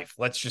of life.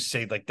 Let's just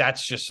say like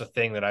that's just a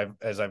thing that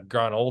as I've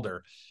grown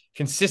older.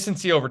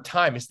 Consistency over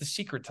time is the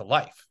secret to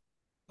life.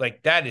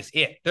 Like that is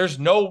it. There's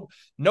no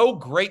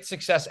great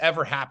success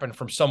ever happened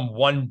from some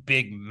one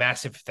big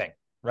massive thing,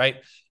 right?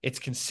 It's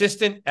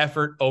consistent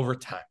effort over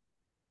time.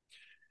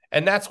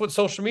 And that's what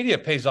social media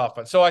pays off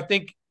on. So I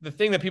think the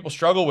thing that people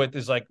struggle with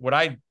is like what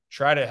I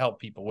try to help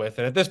people with.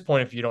 And at this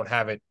point, if you don't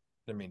have it,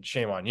 I mean,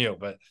 shame on you,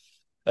 but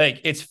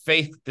like it's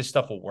faith, this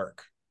stuff will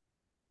work.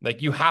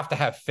 Like you have to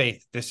have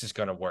faith this is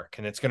going to work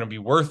and it's going to be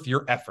worth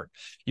your effort.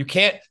 You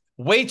can't,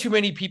 way too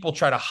many people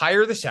try to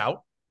hire this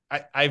out.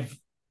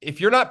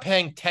 If you're not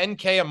paying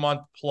 $10K a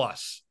month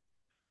plus,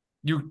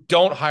 you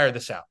don't hire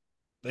this out.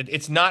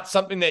 It's not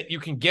something that you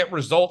can get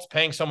results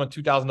paying someone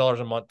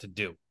 $2,000 a month to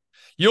do.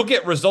 You'll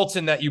get results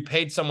in that you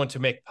paid someone to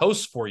make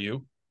posts for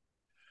you,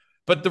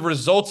 but the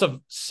results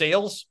of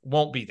sales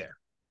won't be there,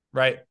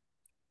 right?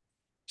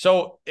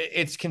 So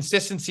it's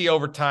consistency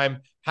over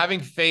time,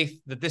 having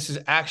faith that this is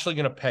actually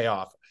going to pay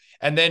off,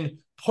 and then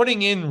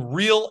putting in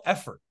real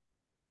effort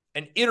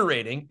and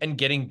iterating and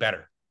getting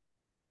better.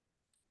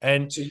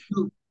 And so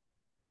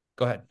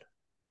go ahead.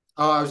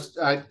 I was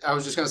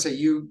just going to say,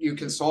 you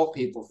consult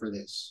people for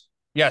this.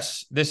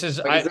 Yes, this is.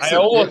 Like, is this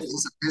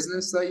a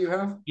business that you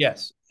have?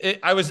 Yes,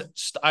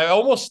 I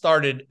almost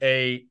started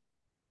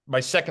my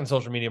second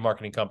social media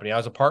marketing company. I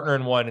was a partner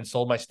in one and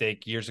sold my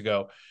stake years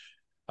ago.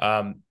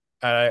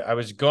 I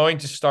was going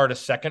to start a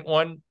second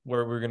one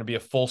where we were going to be a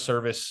full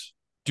service,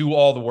 do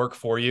all the work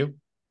for you.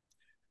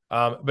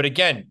 But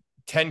again,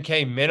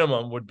 10K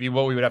minimum would be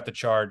what we would have to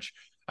charge.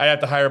 I'd have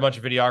to hire a bunch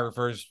of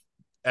videographers,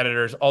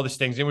 editors, all these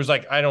things. It was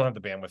like, I don't have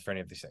the bandwidth for any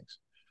of these things,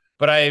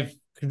 but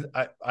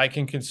I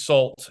can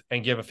consult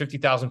and give a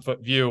 50,000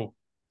 foot view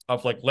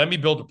of like, let me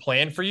build a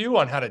plan for you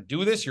on how to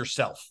do this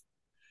yourself.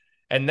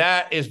 And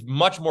that is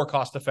much more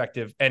cost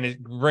effective and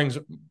it brings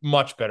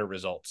much better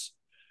results.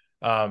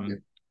 How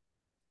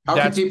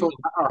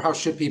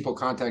should people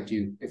contact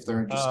you if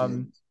they're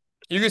interested?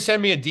 You can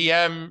send me a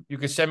DM. You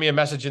can send me a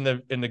message in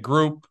the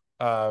group.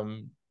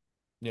 And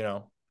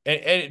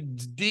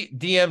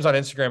DMs on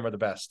Instagram are the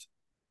best.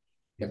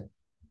 Yeah.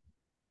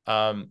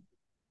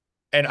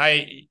 And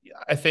I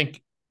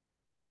think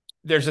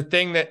there's a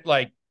thing that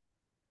like,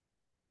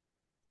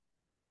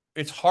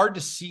 it's hard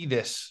to see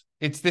this.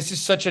 This is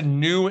such a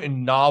new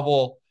and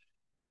novel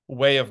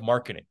way of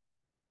marketing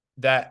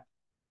that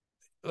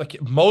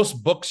like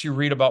most books you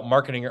read about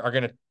marketing are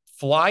going to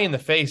fly in the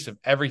face of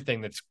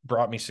everything that's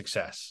brought me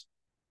success,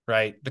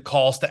 right? The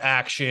calls to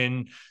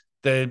action,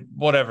 the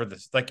whatever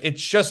this, like,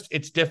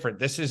 it's different.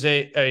 This is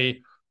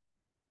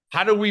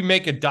how do we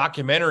make a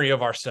documentary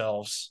of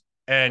ourselves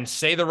and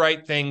say the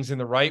right things in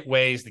the right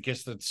ways that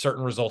gets the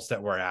certain results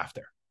that we're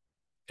after?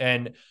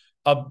 And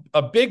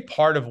a big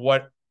part of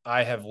what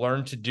I have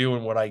learned to do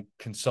and what I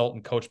consult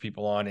and coach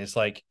people on is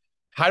like,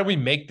 how do we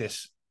make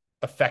this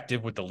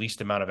effective with the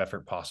least amount of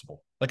effort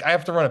possible? Like I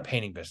have to run a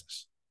painting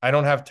business. I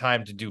don't have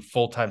time to do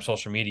full-time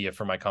social media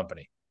for my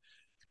company.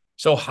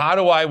 So how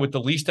do I, with the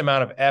least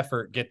amount of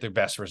effort, get the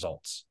best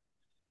results?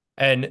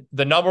 And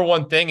the number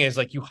one thing is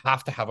like, you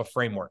have to have a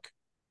framework.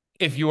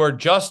 If you are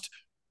just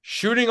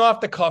shooting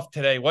off the cuff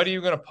today, what are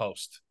you going to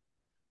post?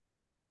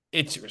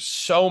 It's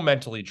so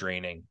mentally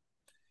draining.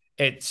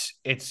 It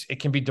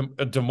can be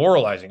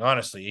demoralizing,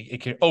 honestly.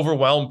 It can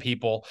overwhelm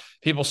people.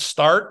 People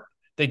start,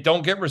 they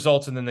don't get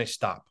results, and then they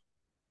stop.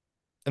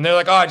 And they're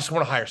like, oh, I just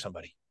want to hire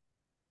somebody.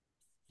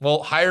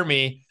 Well, hire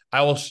me.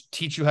 I will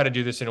teach you how to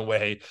do this in a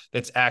way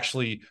that's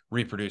actually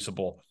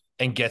reproducible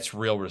and gets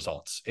real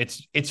results.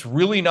 It's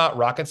really not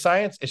rocket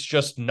science. It's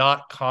just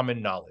not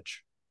common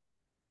knowledge.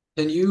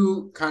 Can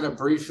you kind of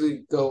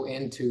briefly go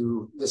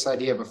into this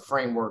idea of a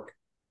framework?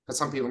 Because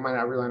some people might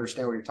not really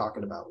understand what you're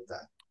talking about with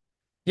that.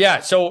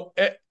 Yeah. So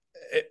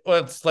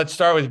let's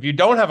start with, if you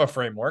don't have a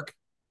framework,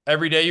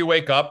 every day you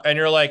wake up and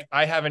you're like,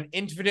 I have an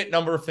infinite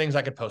number of things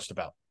I could post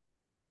about.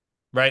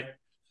 Right.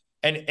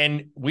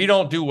 And we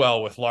don't do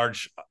well with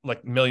large,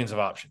 like millions of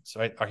options,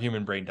 right? Our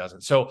human brain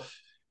doesn't. So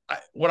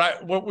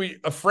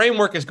a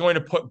framework is going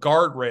to put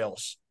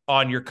guardrails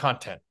on your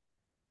content,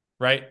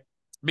 right?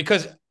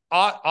 Because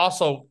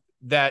also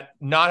that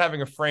not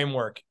having a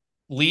framework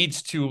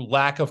leads to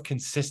lack of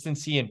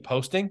consistency in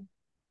posting,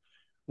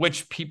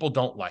 which people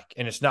don't like,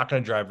 and it's not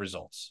going to drive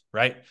results,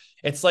 right?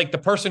 It's like the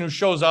person who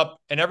shows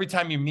up and every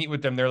time you meet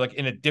with them, they're like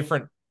in a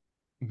different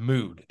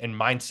mood and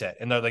mindset.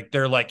 And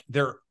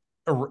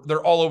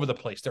they're all over the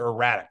place. They're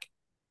erratic.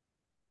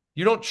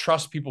 You don't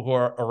trust people who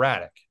are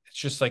erratic. It's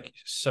just like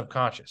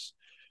subconscious.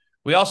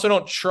 We also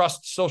don't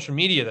trust social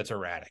media that's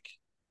erratic,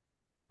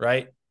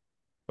 right?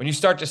 When you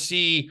start to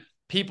see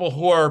people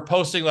who are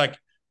posting like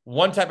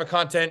one type of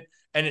content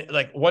and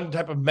like one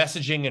type of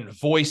messaging and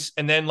voice,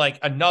 and then like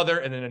another,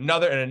 and then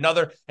another and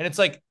another. And it's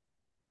like,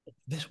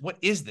 what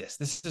is this?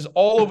 This is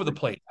all over the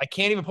place. I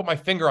can't even put my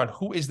finger on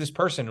who is this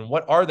person and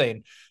what are they?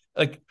 And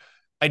like,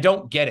 I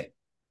don't get it.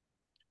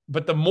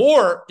 But the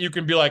more you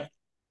can be like,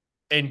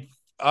 in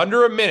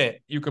under a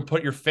minute, you can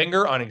put your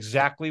finger on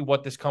exactly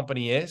what this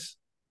company is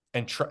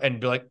and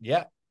be like,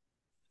 yeah,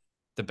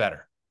 the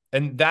better.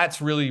 And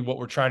that's really what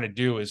we're trying to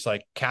do, is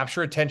like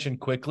capture attention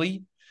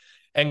quickly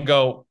and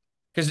go,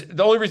 because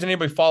the only reason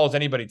anybody follows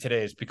anybody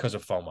today is because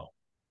of FOMO.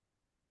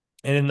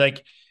 And then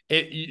like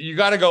you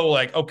got to go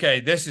like, okay,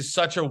 this is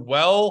such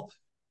a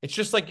it's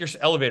just like your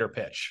elevator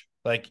pitch,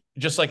 like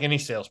just like any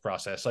sales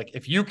process. Like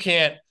if you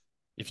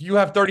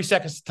have 30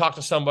 seconds to talk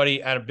to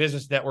somebody at a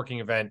business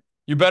networking event,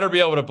 you better be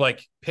able to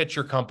like pitch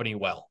your company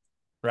well,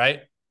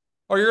 right?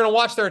 Or you're going to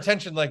watch their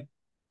attention like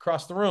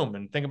across the room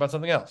and think about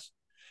something else.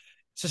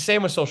 It's the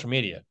same with social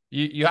media.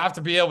 You have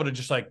to be able to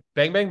just like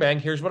bang, bang, bang.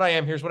 Here's what I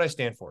am. Here's what I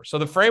stand for. So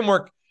the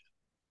framework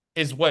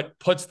is what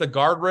puts the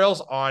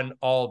guardrails on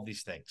all of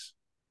these things.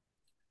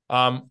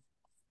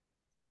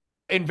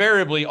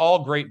 Invariably,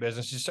 all great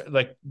businesses,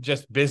 like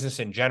just business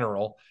in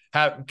general,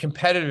 have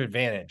competitive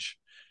advantage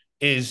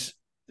is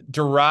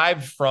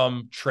derived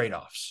from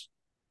trade-offs,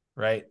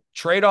 right?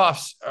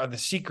 Trade-offs are the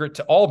secret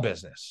to all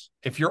business.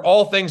 If you're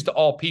all things to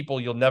all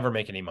people, you'll never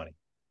make any money.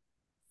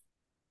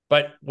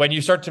 But when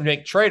you start to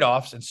make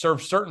trade-offs and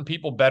serve certain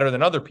people better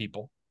than other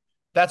people,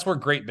 that's where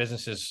great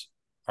businesses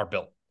are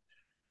built.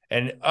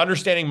 And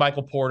understanding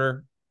Michael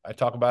Porter, I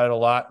talk about it a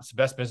lot. It's the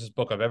best business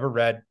book I've ever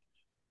read.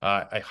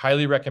 I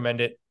highly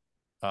recommend it.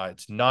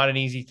 It's not an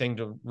easy thing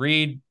to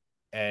read,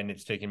 and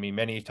it's taken me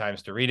many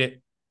times to read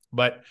it.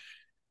 But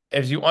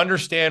as you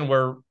understand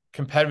where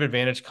competitive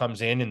advantage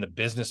comes in the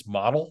business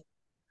model,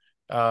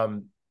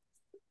 the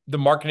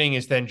marketing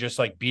is then just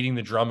like beating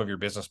the drum of your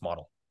business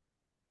model.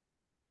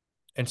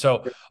 And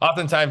so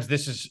oftentimes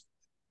this is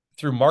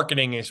through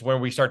marketing is where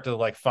we start to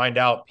like find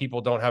out people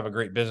don't have a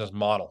great business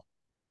model.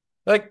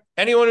 Like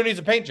anyone who needs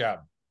a paint job.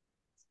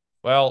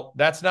 Well,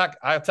 that's not,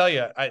 I'll tell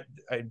you,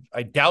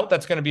 I doubt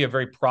that's going to be a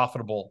very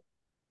profitable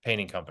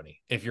painting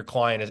company if your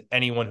client is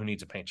anyone who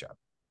needs a paint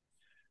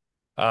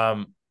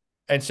job.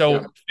 And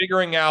so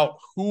figuring out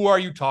who are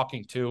you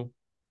talking to,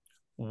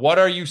 what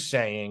are you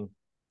saying,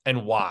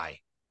 and why?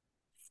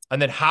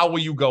 And then how will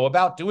you go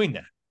about doing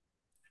that?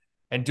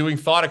 And doing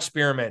thought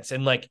experiments.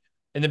 And like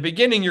in the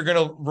beginning, you're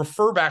going to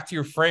refer back to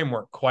your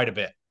framework quite a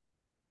bit.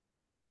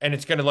 And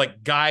it's going to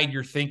like guide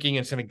your thinking.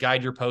 And it's going to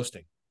guide your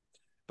posting.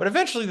 But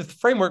eventually the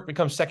framework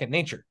becomes second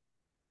nature.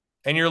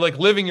 And you're like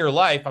living your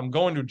life. I'm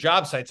going to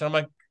job sites and I'm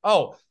like,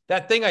 oh,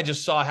 that thing I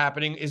just saw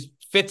happening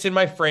fits in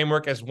my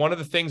framework as one of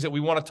the things that we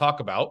want to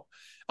talk about.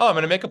 Oh, I'm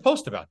going to make a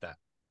post about that.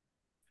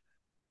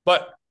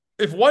 But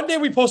if one day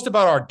we post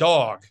about our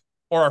dog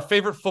or our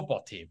favorite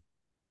football team,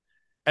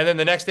 and then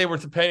the next day we're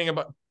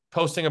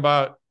posting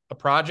about a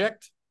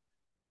project,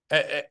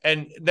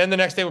 and then the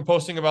next day we're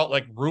posting about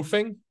like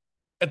roofing,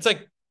 it's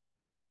like,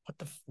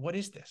 what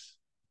is this?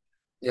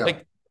 Yeah.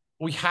 Like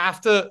we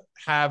have to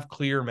have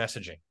clear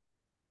messaging,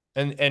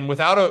 and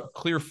without a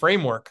clear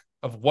framework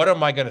of what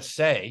am I going to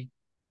say,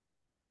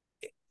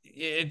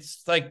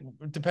 it's like,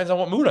 it depends on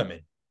what mood I'm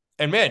in.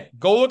 And man,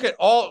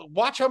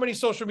 watch how many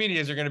social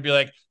medias are going to be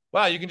like,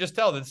 wow, you can just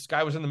tell that this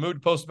guy was in the mood to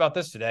post about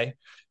this today.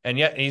 And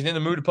yet he's in the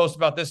mood to post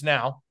about this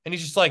now. And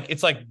he's just like,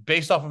 it's like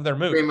based off of their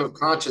mood. Stream of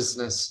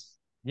consciousness.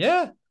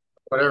 Yeah.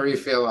 Whatever you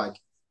feel like.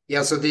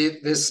 Yeah. So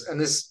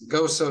this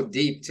goes so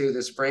deep to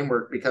this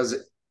framework because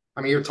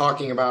you're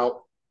talking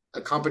about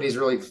a company's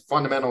really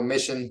fundamental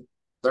mission,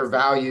 their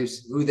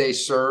values, who they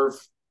serve,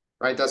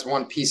 right? That's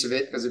one piece of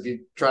it. Because if you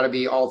try to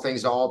be all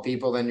things to all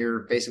people, then you're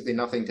basically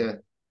nothing to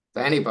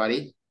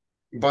anybody.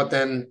 But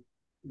then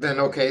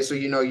okay, so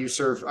you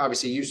serve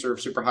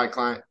super high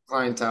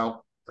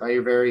clientele, right?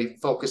 You're very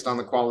focused on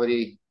the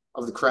quality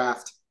of the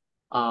craft.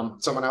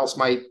 Someone else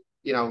might,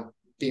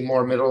 be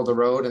more middle of the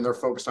road and they're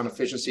focused on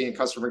efficiency and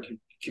customer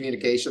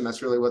communication.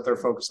 That's really what they're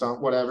focused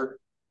on, whatever.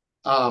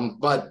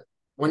 But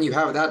when you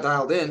have that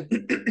dialed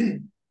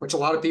in, which a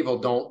lot of people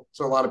don't,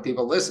 so a lot of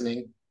people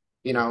listening,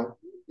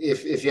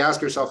 if you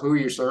ask yourself who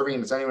you're serving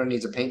and it's anyone who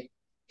needs a paint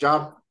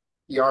job,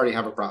 you already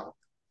have a problem.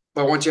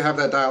 But once you have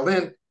that dialed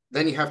in,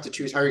 then you have to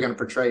choose how you're going to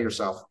portray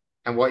yourself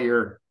and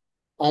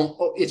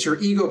it's your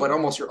ego, but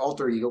almost your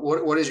alter ego.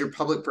 What is your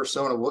public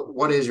persona?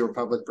 What is your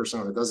public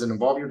persona? Does it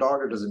involve your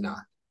dog or does it not?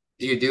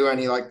 Do you do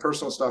any like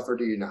personal stuff or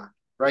do you not?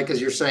 Right? Because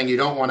you're saying you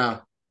don't want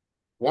to,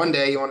 one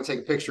day you want to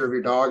take a picture of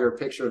your dog or a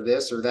picture of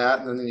this or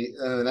that. And then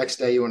the next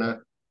day you want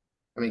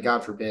to,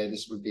 God forbid,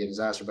 this would be a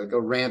disaster, but go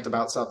rant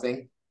about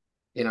something,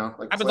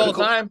 like happens all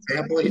the time.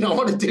 Example. You don't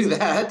want to do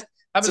that.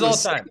 Happens all the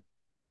time.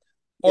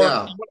 Or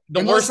yeah.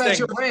 Unless that's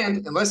your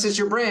brand, unless it's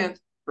your brand,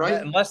 right?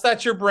 Yeah, unless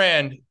that's your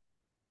brand.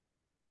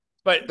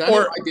 But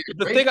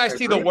the thing I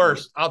see the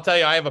worst, I'll tell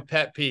you, I have a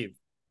pet peeve.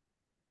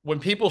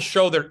 When people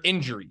show their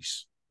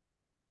injuries,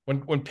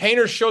 when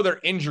painters show their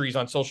injuries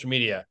on social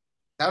media,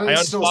 I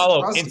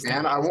unfollow instantly.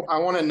 Man. I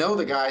want to know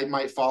the guy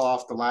might fall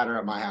off the ladder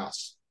at my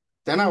house.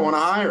 Then I want to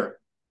hire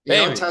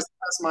him. Test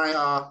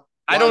my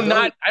I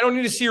don't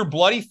need to see your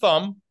bloody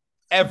thumb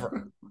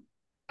ever.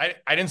 I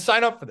didn't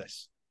sign up for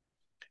this.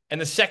 And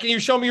the second you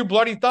show me your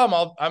bloody thumb,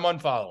 I'm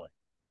unfollowing.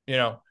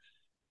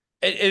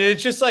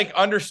 It's just like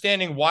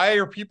understanding why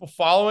are people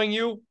following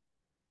you.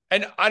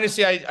 And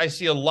honestly, I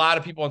see a lot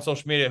of people on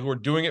social media who are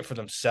doing it for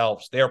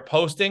themselves. They are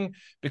posting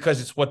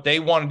because it's what they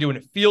want to do. And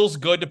it feels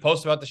good to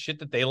post about the shit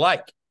that they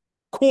like.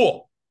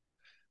 Cool.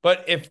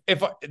 But if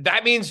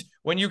that means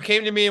when you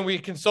came to me and we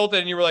consulted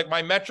and you were like,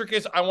 my metric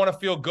is I want to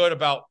feel good.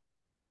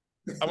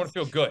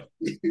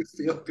 You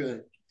feel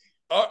good.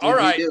 All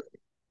right.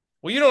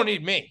 Well, you don't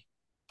need me.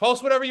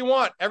 Post whatever you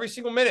want every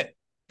single minute.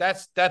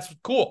 That's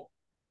cool.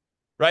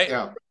 Right.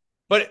 Yeah.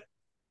 But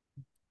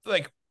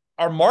like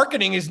our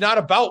marketing is not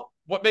about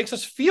what makes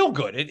us feel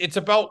good. It's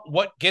about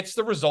what gets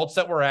the results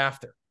that we're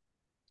after.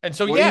 And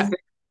so,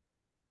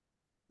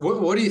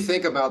 What do you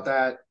think about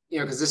that? You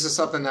know, because this is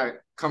something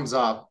that comes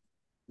up,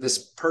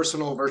 this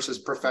personal versus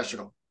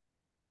professional.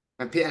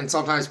 And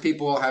sometimes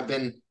people have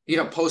been,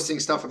 posting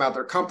stuff about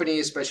their company,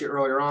 especially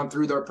earlier on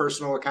through their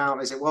personal account.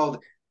 They say,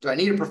 well, do I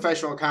need a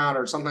professional account?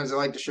 Or sometimes they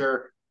like to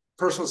share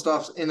personal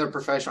stuff in their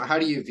professional. How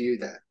do you view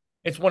that?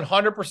 It's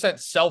 100%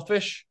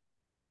 selfish,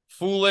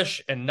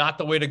 foolish, and not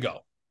the way to go,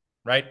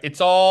 right? It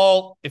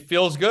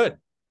feels good.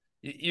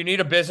 You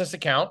need a business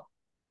account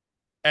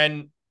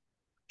and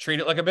treat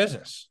it like a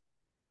business.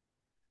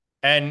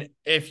 And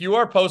if you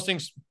are posting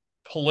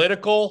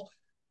political,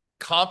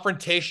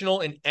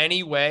 confrontational in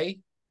any way,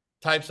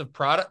 types of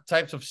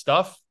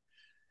stuff,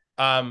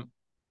 I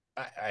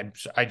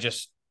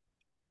just,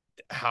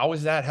 how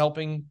is that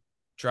helping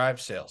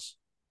drive sales?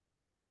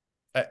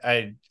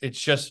 It's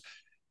just,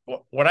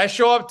 when I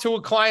show up to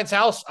a client's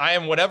house, I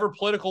am whatever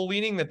political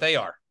leaning that they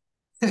are.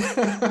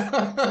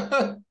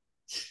 I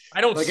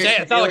don't like say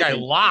it's not like I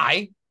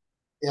lie.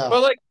 Yeah.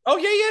 But like, oh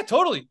yeah,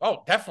 totally.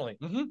 Oh, definitely.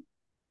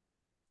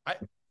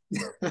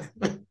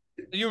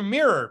 You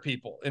mirror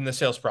people in the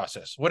sales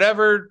process.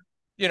 Whatever,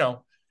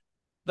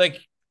 like,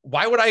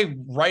 why would I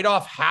write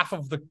off half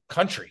of the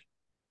country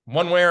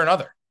one way or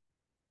another?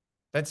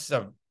 That's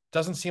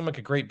doesn't seem like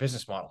a great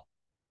business model.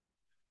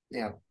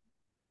 Yeah.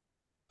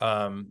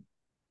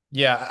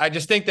 Yeah, I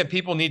just think that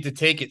people need to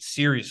take it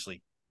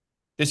seriously.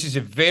 This is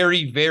a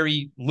very,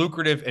 very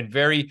lucrative and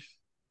very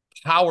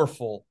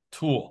powerful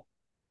tool.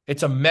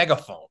 It's a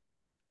megaphone.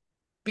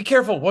 Be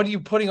careful. What are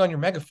you putting on your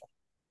megaphone?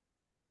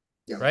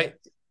 Yeah. Right.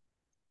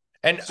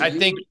 And so I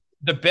think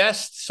the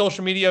best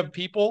social media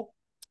people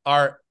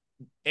are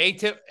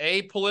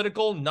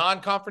apolitical,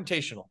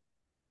 non-confrontational.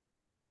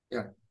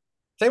 Yeah.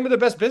 Same with the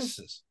best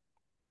businesses,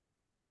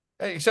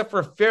 except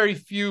for very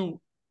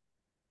few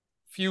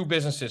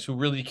businesses who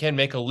really can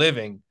make a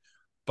living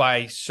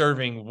by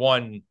serving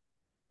one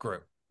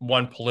group,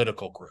 one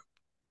political group.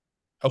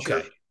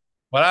 Okay. Sure.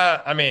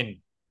 But I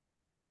mean,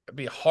 it'd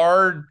be a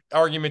hard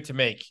argument to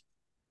make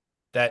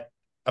that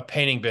a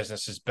painting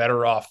business is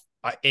better off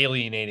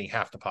alienating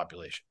half the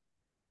population.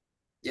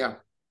 Yeah,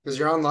 because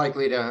you're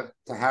unlikely to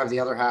have the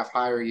other half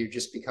hire you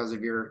just because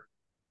of your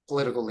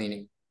political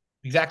leaning.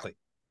 Exactly.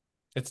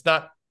 It's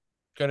not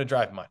going to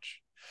drive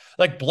much.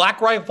 Like Black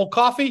Rifle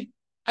Coffee,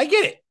 I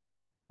get it,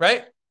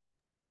 right?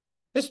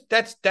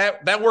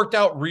 That worked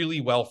out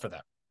really well for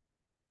them.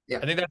 Yeah.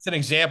 I think that's an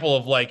example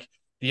of like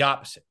the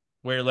opposite,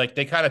 where like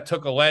they kind of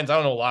took a lens. I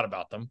don't know a lot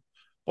about them,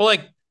 but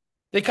like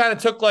they kind of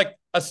took like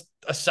a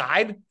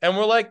side and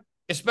we're like,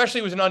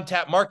 especially it was an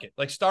untapped market.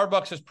 Like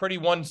Starbucks is pretty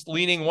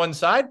leaning one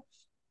side.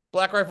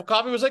 Black Rifle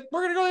Coffee was like,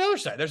 we're going to go to the other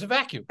side. There's a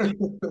vacuum.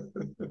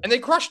 And they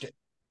crushed it.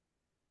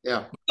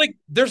 Yeah. Like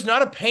there's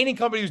not a painting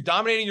company who's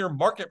dominating your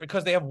market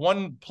because they have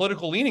one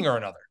political leaning or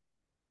another.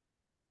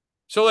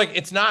 So like,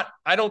 it's not,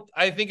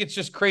 I think it's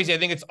just crazy. I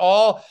think it's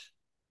all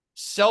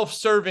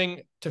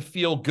self-serving to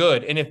feel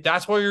good. And if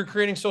that's why you're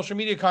creating social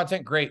media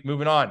content, great,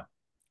 moving on.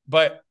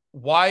 But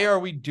why are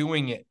we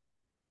doing it?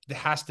 It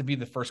has to be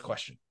the first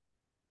question.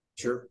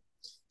 Sure.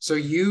 So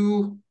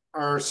you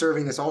are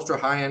serving this ultra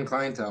high-end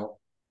clientele,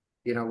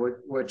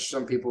 which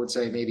some people would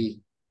say maybe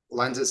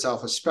lends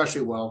itself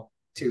especially well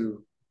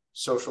to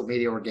social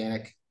media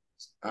organic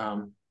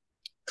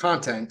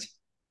content.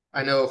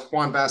 I know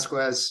Juan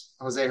Vasquez,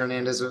 Jose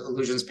Hernandez,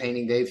 Illusions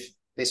Painting,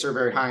 they serve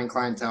very high-end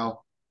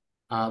clientele.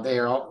 They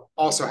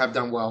also have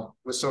done well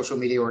with social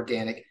media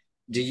organic.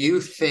 Do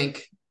you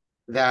think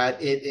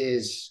that it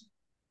is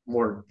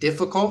more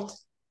difficult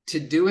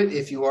to do it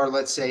if you are,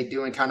 let's say,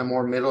 doing kind of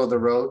more middle of the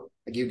road?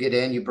 Like you get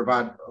in, you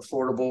provide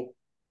affordable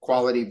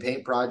quality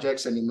paint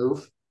projects and you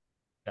move?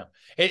 No,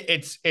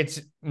 it's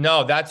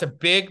no, that's a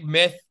big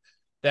myth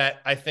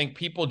that I think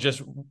people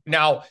just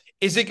now,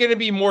 is it going to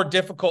be more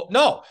difficult?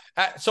 No.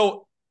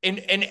 So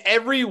in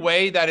every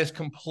way that is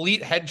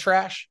complete head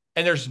trash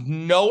and there's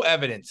no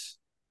evidence,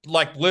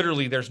 like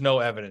literally there's no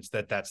evidence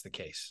that that's the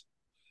case,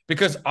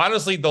 because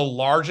honestly, the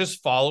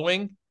largest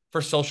following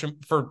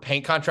for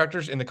paint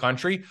contractors in the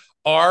country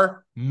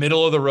are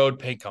middle of the road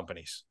paint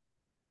companies.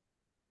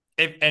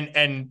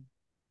 And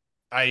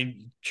I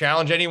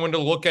challenge anyone to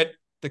look at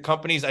the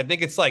companies. I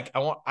think it's like,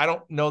 I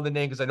don't know the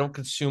name because I don't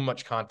consume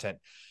much content,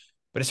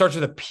 but it starts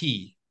with a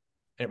P.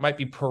 It might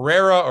be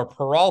Pereira or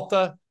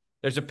Peralta.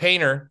 There's a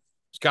painter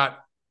who's got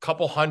a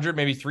couple hundred,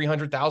 maybe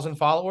 300,000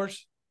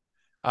 followers.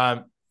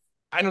 I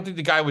don't think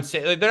the guy would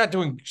say, like, they're not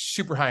doing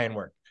super high end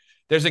work.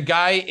 There's a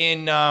guy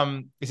in,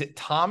 is it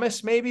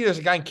Thomas? Maybe there's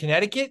a guy in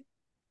Connecticut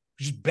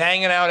just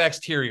banging out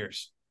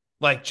exteriors,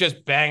 like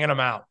just banging them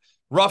out.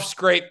 Rough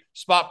scrape,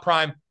 spot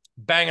prime,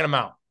 banging them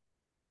out.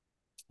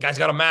 Guy's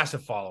got a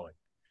massive following.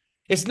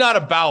 It's not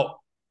about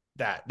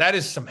That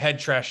is some head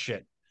trash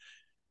shit.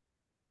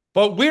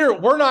 But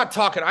we're not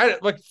talking.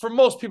 For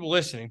most people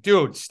listening,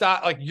 dude,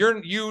 stop. Like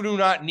you do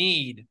not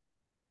need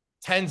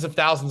tens of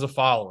thousands of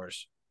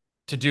followers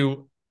to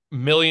do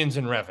millions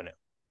in revenue.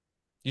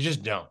 You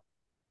just don't.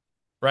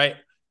 Right.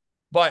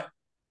 But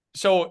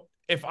so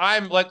if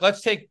I'm like,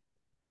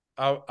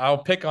 I'll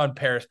pick on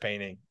Paris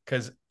Painting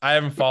because I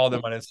haven't followed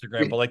them on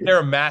Instagram, but like they're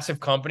a massive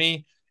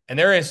company and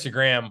their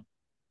Instagram,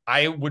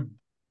 I would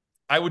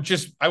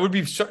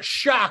be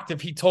shocked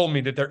if he told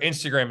me that their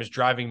Instagram is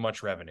driving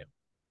much revenue.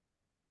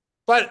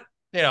 But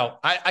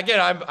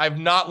I've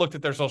not looked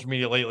at their social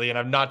media lately, and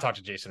I've not talked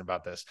to Jason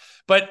about this.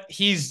 But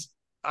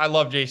I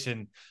love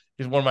Jason.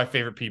 He's one of my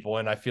favorite people,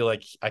 and I feel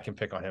like I can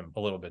pick on him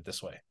a little bit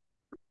this way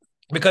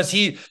because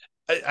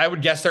I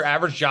would guess their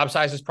average job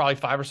size is probably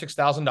 $5,000 or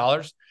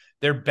 $6,000.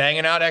 They're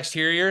banging out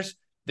exteriors.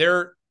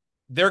 Their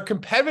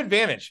competitive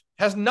advantage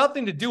has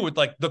nothing to do with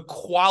like the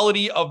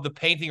quality of the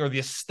painting or the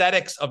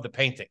aesthetics of the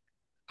painting.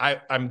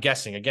 I'm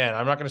guessing. Again,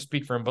 I'm not going to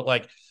speak for him, but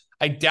like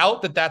I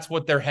doubt that that's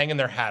what they're hanging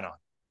their hat on.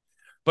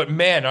 But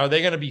man, are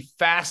they going to be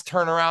fast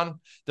turnaround?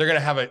 They're going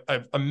to have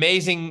an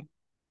amazing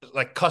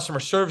like customer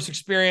service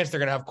experience. They're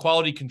going to have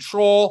quality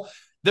control.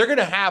 They're going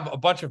to have a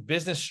bunch of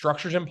business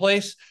structures in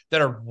place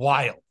that are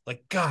wild.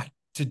 Like, God,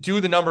 to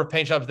do the number of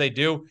paint jobs they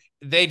do,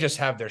 they just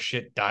have their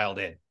shit dialed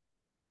in.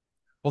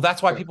 Well,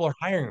 that's why people are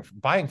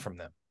buying from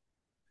them.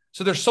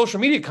 So their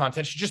social media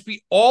content should just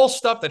be all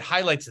stuff that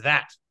highlights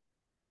that,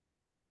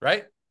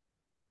 right?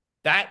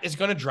 That is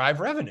going to drive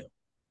revenue.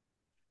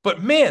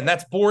 But man,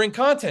 that's boring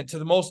content to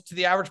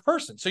the average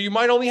person. So you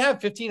might only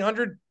have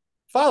 1,500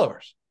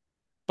 followers,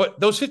 but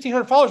those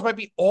 1,500 followers might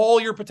be all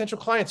your potential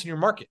clients in your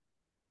market.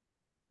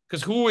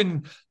 Because who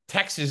in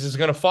Texas is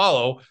going to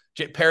follow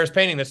Paris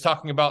Painting that's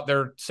talking about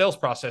their sales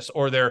process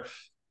or their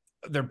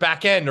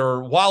back end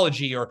or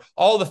Wology or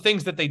all the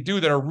things that they do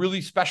that are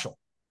really special,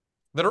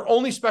 that are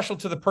only special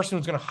to the person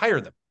who's going to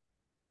hire them.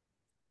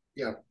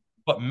 Yeah.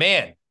 But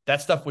man,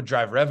 that stuff would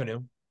drive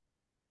revenue.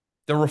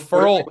 The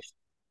referral,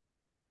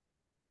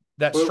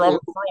 that strong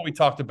referral we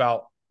talked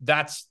about,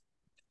 that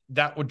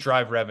would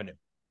drive revenue.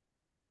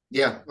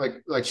 Yeah,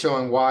 like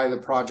showing why the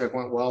project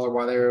went well or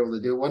why they were able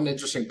to do it. What an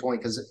interesting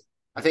point, because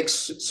I think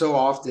so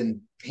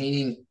often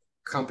painting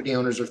company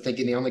owners are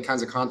thinking the only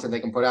kinds of content they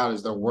can put out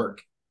is their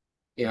work.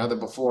 The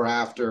before,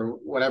 after,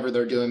 whatever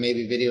they're doing,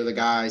 maybe video of the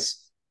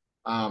guys.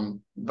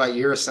 But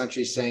you're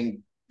essentially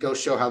saying, go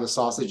show how the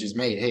sausage is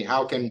made. Hey,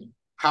 how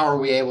are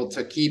we able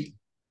to keep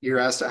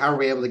how are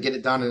we able to get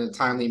it done in a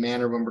timely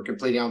manner when we're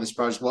completing all this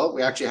project? Well,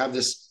 we actually have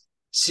this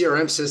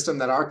CRM system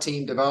that our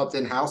team developed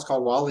in-house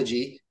called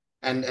Wology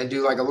and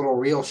do like a little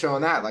reel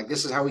showing that. Like,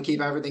 this is how we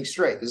keep everything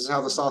straight. This is how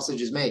the sausage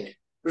is made.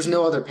 There's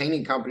no other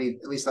painting company,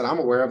 at least that I'm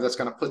aware of, that's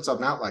going to put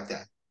something out like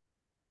that.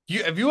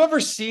 Have you ever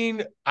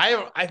seen,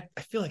 I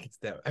feel like it's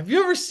them. Have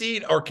you ever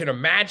seen or can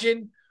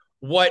imagine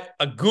what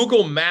a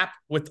Google map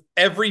with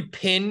every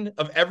pin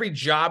of every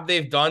job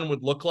they've done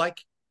would look like?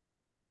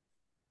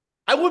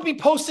 I would be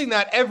posting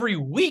that every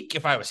week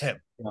if I was him.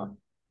 Yeah.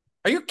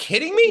 Are you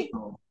kidding me?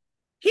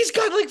 He's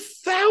got like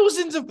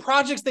thousands of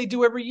projects they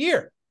do every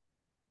year.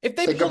 If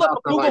they pulled up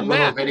a Google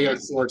map, video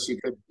shorts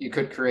you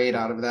could create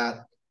out of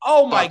that.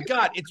 Oh my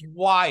God, it's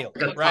wild.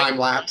 Like a time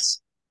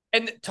lapse.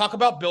 And talk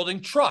about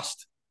building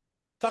trust.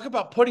 Talk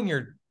about putting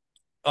your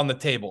on the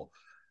table.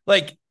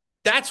 Like,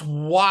 that's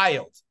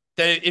wild.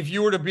 That if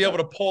you were to be able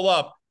to pull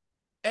up,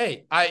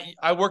 hey,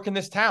 I work in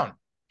this town.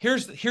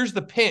 Here's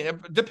the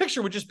pin. The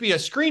picture would just be a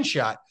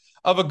screenshot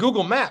of a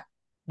Google map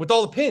with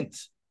all the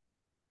pins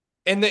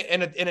in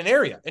an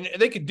area. And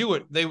they could do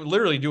it. They would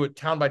literally do it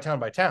town by town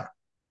by town.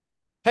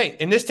 Hey,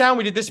 in this town,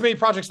 we did this many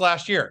projects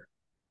last year.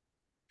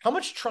 How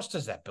much trust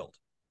does that build?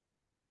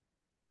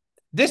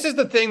 This is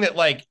the thing that,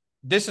 like,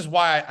 this is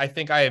why I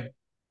think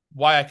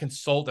why I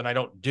consult and I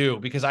don't do,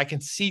 because I can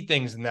see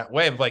things in that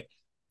way of like,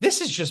 this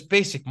is just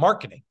basic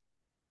marketing.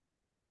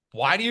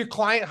 Why do your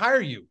client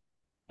hire you?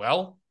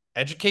 Well,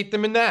 educate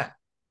them in that.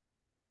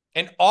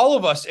 And all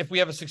of us, if we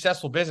have a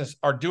successful business,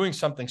 are doing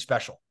something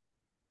special.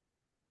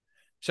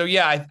 So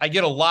yeah, I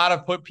get a lot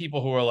of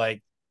people who are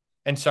like,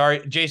 and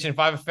sorry, Jason, if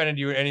I've offended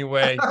you in any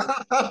way,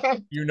 I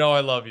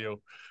love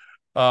you.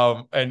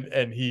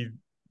 And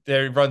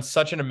they run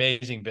such an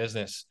amazing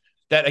business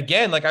that,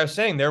 again, like I was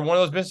saying, they're one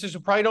of those businesses who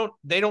probably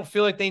don't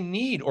feel like they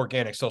need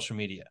organic social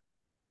media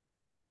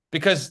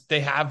because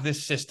they have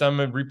this system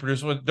and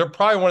reproducible. They're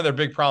probably one of their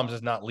big problems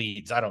is not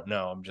leads. I don't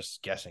know. I'm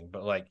just guessing,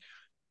 but like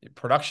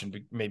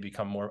production may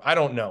become more, I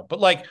don't know, but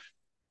like,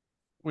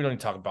 we don't need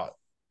to talk about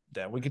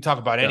that. We could talk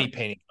about any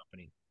painting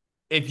company.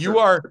 If you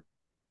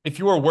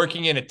are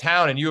working in a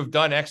town and you have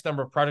done X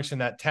number of projects in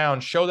that town,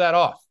 show that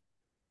off.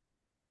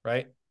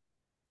 Right.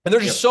 And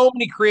there's just so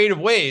many creative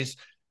ways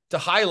to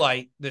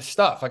highlight this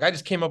stuff. Like, I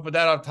just came up with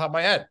that off the top of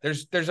my head.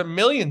 There's a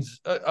millions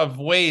of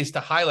ways to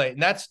highlight.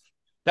 And that's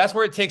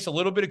where it takes a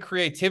little bit of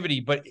creativity.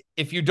 But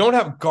if you don't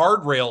have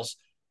guardrails,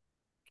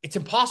 it's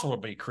impossible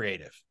to be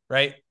creative,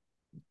 right?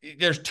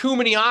 There's too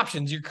many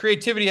options. Your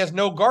creativity has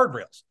no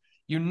guardrails.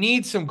 You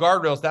need some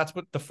guardrails. That's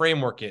what the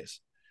framework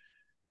is.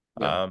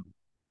 Yeah.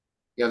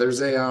 Yeah,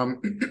 there's a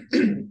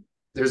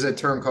there's a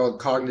term called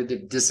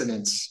cognitive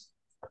dissonance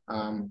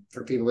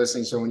for people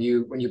listening. So when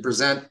you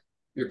present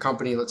your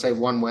company, let's say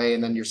one way,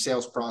 and then your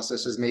sales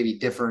process is maybe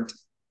different,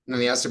 and then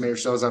the estimator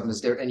shows up and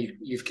is there, and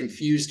you've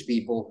confused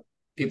people,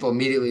 people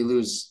immediately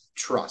lose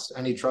trust.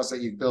 Any trust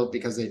that you've built,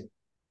 because they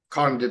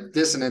cognitive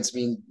dissonance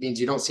means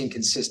you don't seem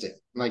consistent.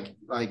 Like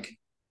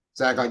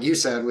Zach, like you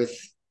said, with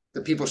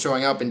the people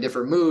showing up in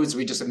different moods,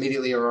 we just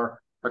immediately are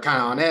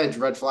kind of on edge,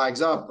 red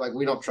flags up, like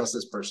we don't trust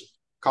this person.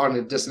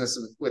 Cognitive dissonance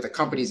with a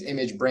company's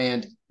image,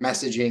 brand,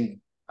 messaging,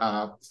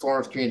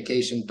 form of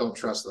communication, don't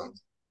trust them.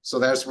 So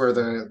that's where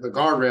the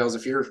guardrails,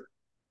 if you're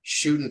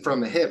shooting from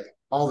the hip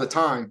all the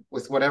time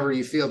with whatever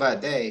you feel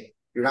that day,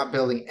 you're not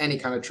building any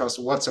kind of trust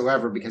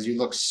whatsoever, because you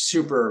look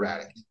super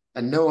erratic.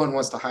 And no one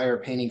wants to hire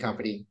a painting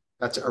company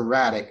that's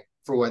erratic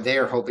for what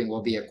they're hoping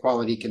will be a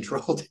quality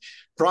controlled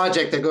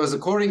project that goes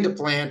according to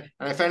plan.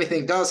 And if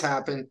anything does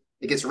happen,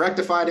 it gets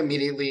rectified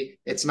immediately.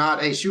 It's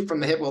not a shoot from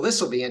the hip. Well, this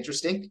will be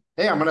interesting.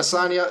 Hey, I'm going to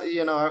sign you.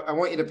 I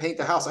want you to paint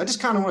the house. I just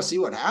kind of want to see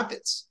what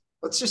happens.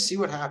 Let's just see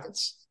what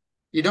happens.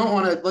 You don't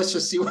want to, let's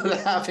just see what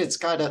happens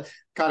kind of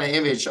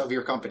image of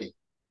your company.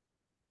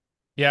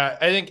 Yeah,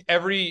 I think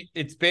every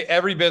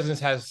business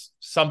has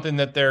something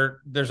that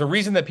there's a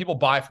reason that people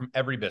buy from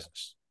every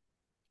business.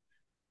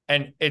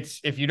 And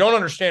if you don't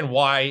understand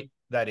why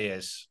that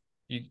is,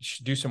 you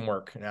should do some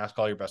work and ask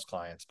all your best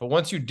clients. But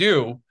once you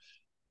do,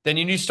 then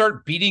you need to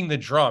start beating the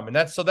drum. And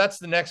that's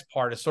the next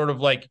part, is sort of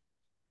like,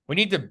 we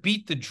need to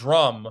beat the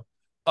drum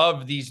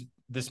of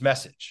this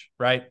message,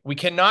 right? We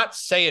cannot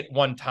say it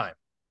one time.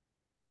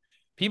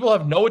 People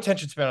have no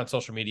attention span on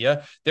social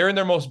media. They're in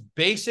their most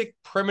basic,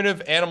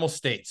 primitive animal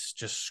states,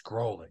 just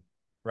scrolling,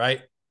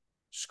 right?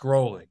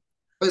 Scrolling.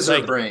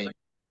 Lizard brain.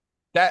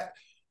 That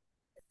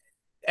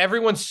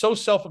everyone's so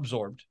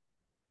self-absorbed.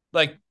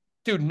 Like,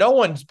 dude, no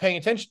one's paying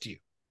attention to you.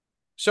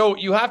 So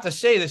you have to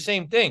say the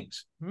same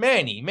things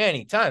many,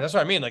 many times. That's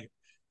what I mean. Like, if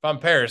I'm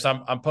Paris,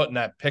 I'm putting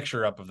that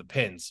picture up of the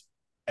pins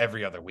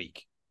every other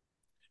week.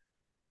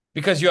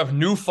 Because you have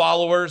new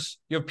followers,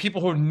 you have people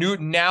who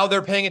now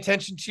they're paying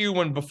attention to you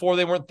when before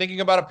they weren't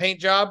thinking about a paint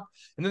job.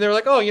 And then they're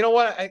like, oh, you know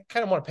what? I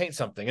kind of want to paint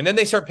something. And then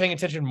they start paying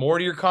attention more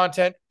to your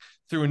content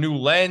through a new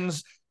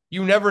lens.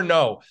 You never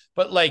know.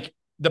 But like,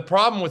 the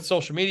problem with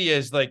social media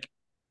is, like,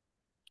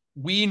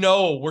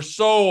 we're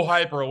so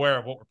hyper aware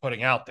of what we're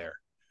putting out there.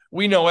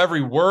 We know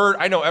every word.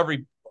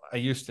 I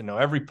used to know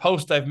every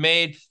post I've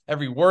made,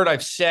 every word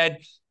I've said.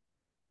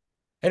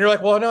 And you're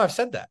like, well, no, I've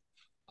said that.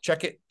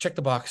 Check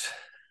the box.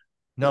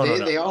 No.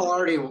 They all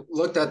already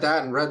looked at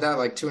that and read that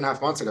like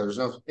 2.5 months ago.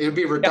 It would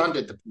be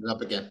redundant to put it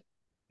up again.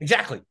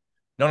 Exactly.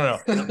 No.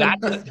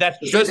 That's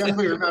just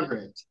definitely remember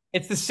it.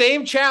 It's the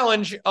same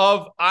challenge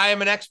of, I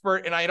am an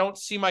expert and I don't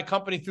see my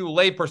company through a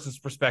layperson's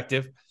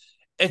perspective.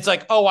 It's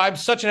like, oh, I'm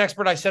such an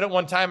expert. I said it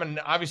one time and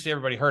obviously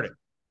everybody heard it.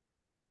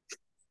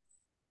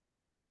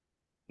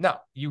 No,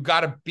 you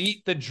got to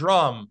beat the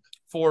drum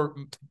for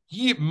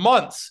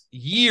months,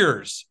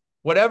 years,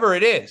 whatever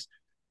it is.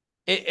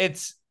 It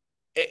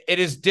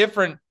is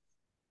different.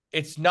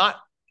 It's not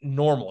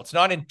normal. It's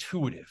not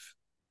intuitive.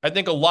 I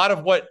think a lot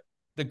of what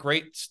the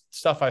great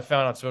stuff I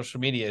found on social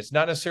media is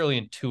not necessarily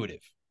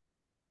intuitive.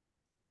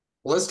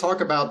 Well, let's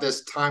talk about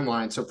this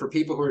timeline. So for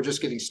people who are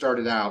just getting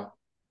started out,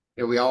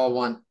 we all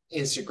want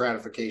instant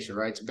gratification,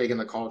 right? It's big in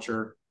the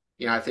culture.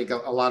 I think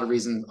a lot of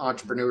reason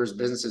entrepreneurs,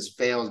 businesses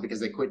fail is because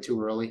they quit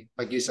too early.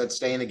 Like you said,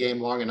 stay in the game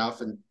long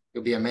enough and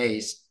you'll be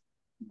amazed.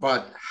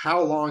 But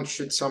how long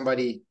should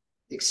somebody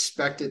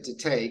expect it to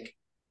take,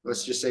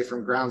 let's just say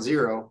from ground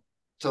zero,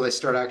 till they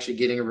start actually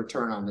getting a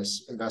return on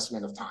this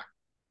investment of time?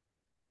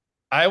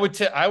 I would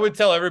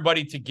tell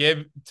everybody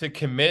to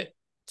commit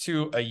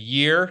to a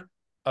year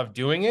of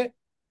doing it,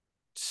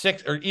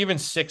 6 or even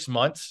 6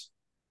 months.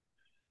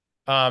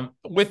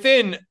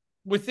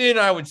 Within,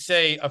 I would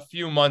say, a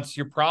few months,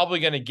 you're probably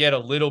going to get a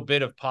little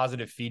bit of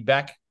positive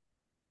feedback.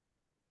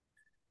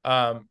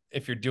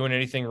 If you're doing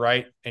anything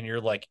right and you're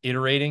like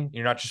iterating,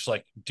 you're not just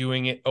like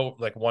doing it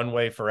like one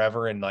way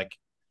forever. And like,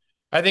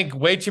 I think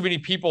way too many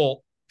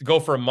people go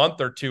for a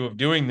month or two of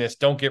doing this,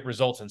 don't get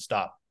results and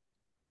stop.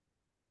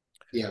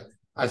 Yeah.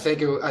 I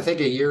think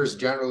a year is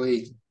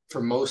generally,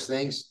 for most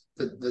things,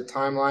 the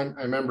timeline.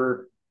 I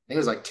remember, I think it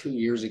was like 2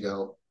 years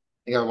ago.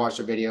 I think I watched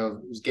a video.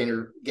 It was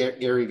Gary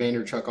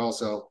Vaynerchuk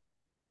also.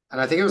 And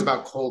I think it was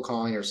about cold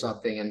calling or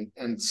something.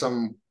 And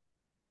some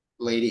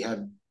lady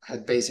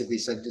had basically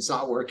said, it's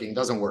not working,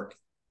 doesn't work.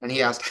 And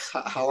he asked,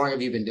 how long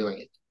have you been doing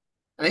it?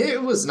 And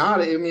it was not,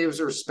 it was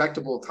a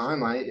respectable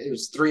timeline. It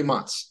was 3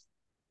 months.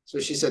 So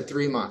she said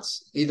 3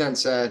 months. He then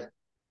said,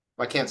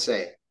 I can't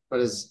say it,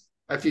 but it's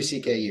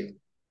FUCKU.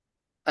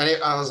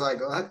 And I was like,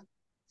 well, that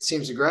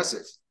seems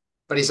aggressive.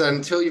 But he said,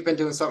 until you've been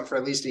doing something for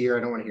at least a year,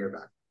 I don't want to hear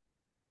about it.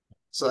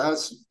 So that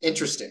was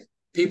interesting.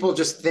 People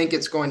just think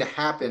it's going to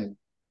happen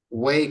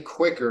way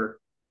quicker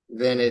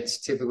than it's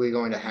typically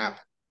going to happen.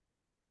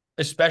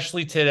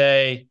 Especially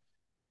today.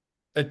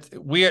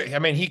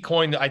 He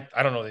coined, I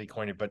don't know that he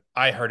coined it, but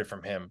I heard it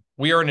from him.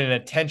 We are in an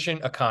attention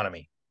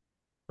economy,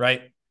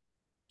 right?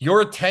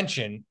 Your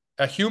attention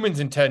a human's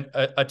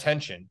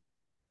attention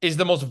is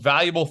the most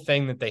valuable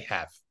thing that they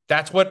have.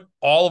 That's what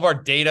all of our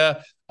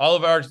data,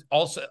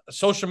 also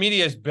social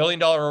media is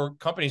billion-dollar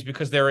companies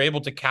because they're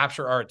able to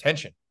capture our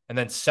attention and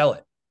then sell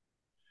it.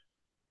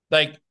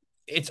 Like,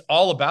 it's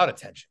all about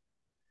attention.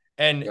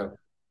 And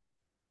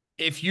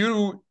if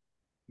you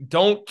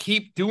don't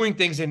keep doing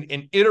things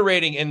and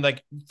iterating, and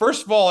like,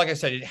 first of all, like I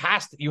said, it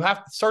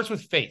starts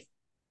with faith.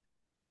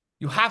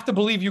 You have to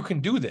believe you can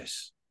do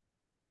this.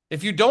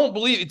 If you don't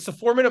believe, it's the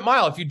 4-minute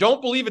mile. If you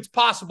don't believe it's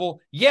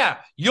possible,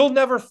 you'll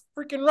never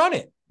freaking run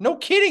it. No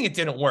kidding, it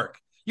didn't work.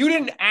 You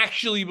didn't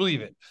actually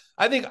believe it.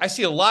 I think I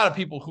see a lot of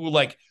people who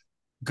like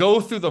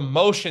go through the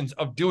motions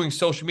of doing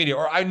social media,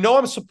 or I know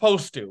I'm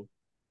supposed to.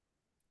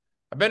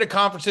 I've been to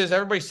conferences,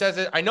 everybody says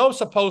it. I know I'm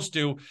supposed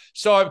to,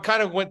 so I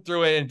kind of went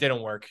through it and it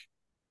didn't work.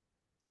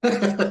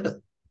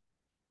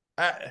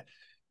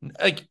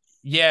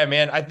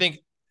 Man, I think,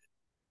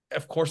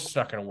 of course, it's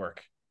not going to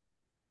work.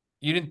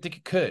 You didn't think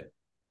it could.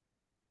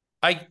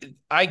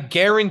 I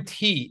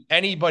guarantee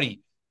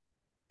anybody,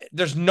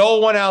 there's no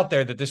one out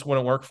there that this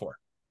wouldn't work for.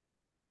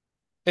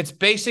 It's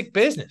basic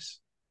business.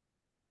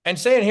 And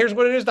saying, here's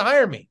what it is to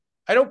hire me.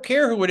 I don't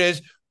care who it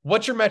is.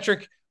 What's your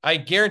metric? I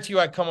guarantee you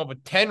I come up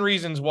with 10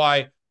 reasons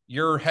why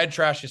your head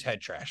trash is head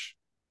trash.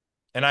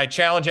 And I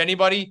challenge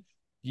anybody,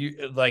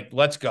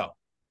 let's go.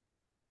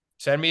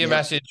 Send me a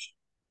message.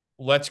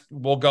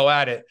 We'll go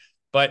at it.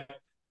 But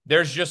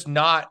there's just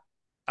not,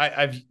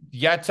 I've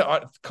yet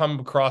to come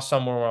across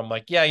somewhere where I'm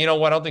like, you know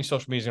what? I don't think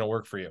social media is going to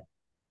work for you.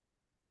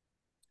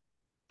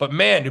 But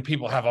man, do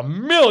people have a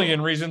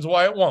million reasons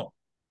why it won't.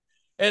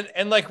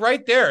 And like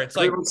right there, it's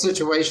everyone's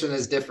situation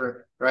is different,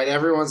 right?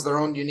 Everyone's their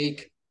own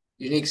unique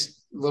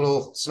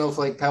little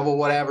snowflake, pebble,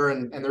 whatever.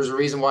 And there's a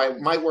reason why it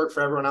might work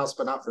for everyone else,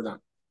 but not for them.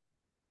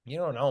 You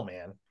don't know,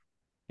 man.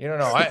 You don't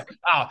know.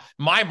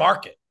 My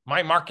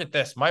market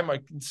this,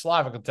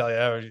 Slavic will tell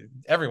you,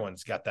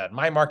 everyone's got that.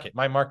 My market.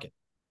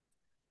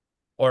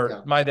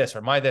 Or my this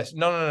or my this.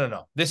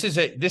 No. This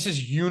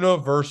is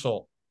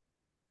universal.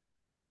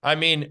 I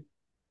mean,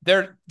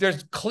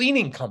 there's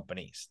cleaning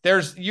companies.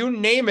 There's, you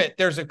name it.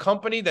 There's a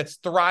company that's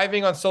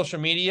thriving on social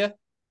media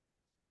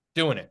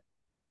doing it.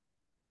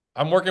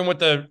 I'm working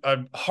with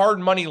a hard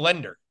money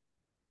lender.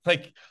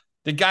 Like,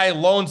 the guy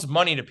loans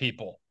money to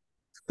people.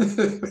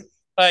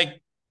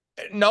 Like,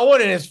 no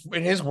one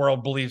in his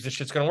world believes this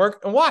shit's going to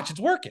work. And watch,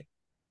 it's working.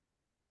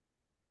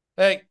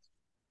 Like,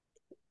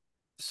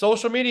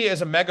 social media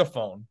is a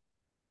megaphone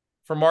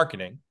for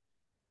marketing.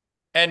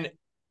 And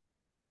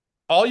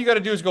all you got to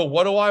do is go,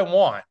 what do I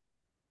want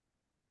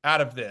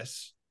out of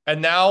this?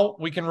 And now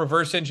we can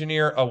reverse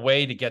engineer a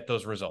way to get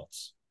those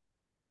results.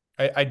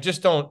 I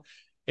just don't,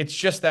 it's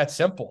just that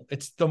simple.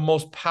 It's the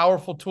most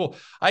powerful tool.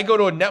 I go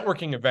to a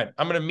networking event.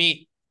 I'm going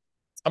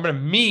to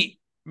meet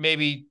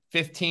maybe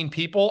 15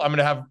 people. I'm going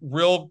to have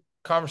real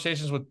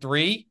conversations with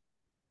 3.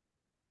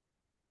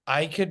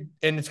 And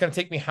it's going to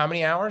take me how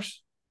many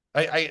hours?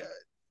 I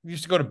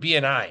used to go to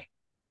BNI,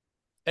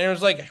 and it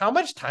was like, how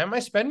much time am I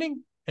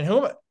spending? And who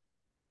am I?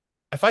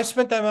 If I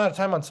spent that amount of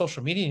time on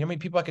social media, you know how many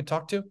people I could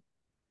talk to?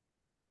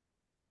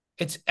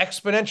 It's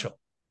exponential.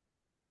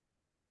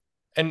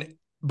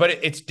 But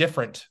it's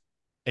different.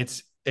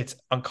 It's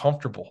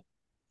uncomfortable.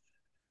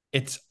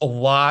 It's a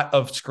lot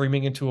of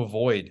screaming into a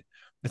void.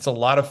 It's a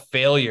lot of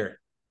failure.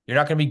 You're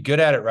not going to be good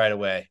at it right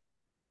away.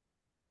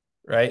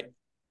 Right.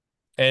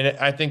 And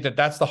I think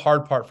that's the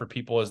hard part for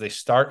people, is they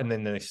start and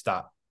then they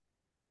stop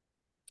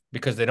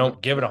because they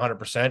don't give it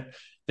 100%.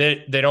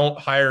 They don't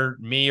hire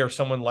me or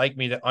someone like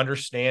me that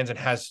understands and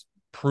has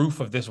proof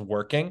of this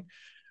working.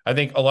 I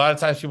think a lot of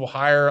times people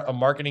hire a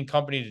marketing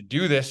company to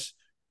do this,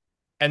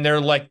 and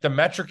they're like, the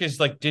metric is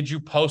like, did you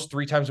post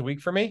 3 times a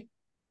week for me?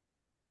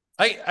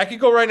 I could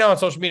go right now on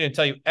social media and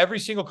tell you every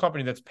single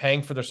company that's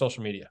paying for their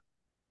social media.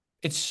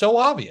 It's so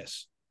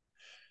obvious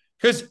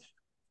because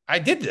I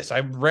did this. I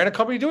ran a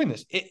company doing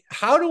this.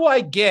 How do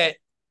I get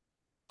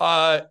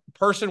a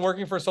person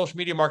working for a social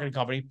media marketing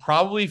company,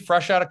 probably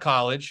fresh out of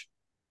college?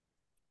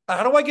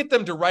 How do I get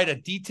them to write a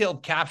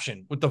detailed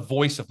caption with the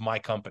voice of my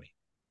company?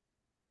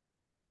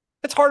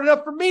 It's hard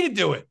enough for me to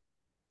do it.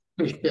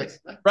 Yes.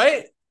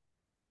 Right?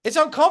 It's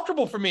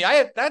uncomfortable for me.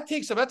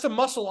 That's a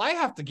muscle I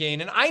have to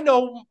gain. And I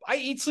know I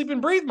eat, sleep,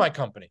 and breathe my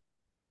company.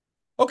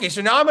 Okay,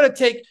 so now I'm going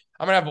to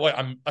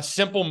have a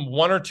simple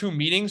 1 or 2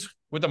 meetings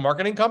with a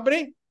marketing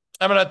company.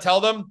 I'm going to tell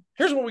them,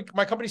 here's what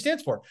my company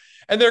stands for.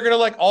 And they're going to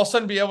like all of a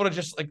sudden be able to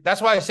just like,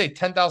 that's why I say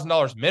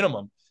 $10,000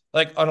 minimum.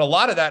 Like, on a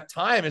lot of that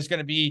time is going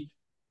to be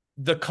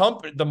the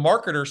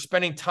marketer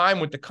spending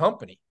time with the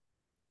company,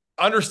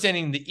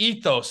 understanding the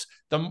ethos,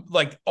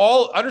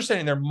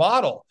 understanding their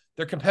model,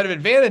 their competitive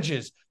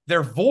advantages,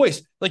 their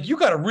voice. Like, you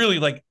got to really,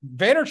 like,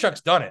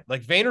 Vaynerchuk's done it.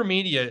 Like,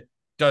 VaynerMedia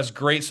does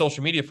great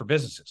social media for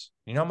businesses.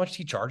 You know how much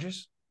he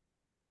charges?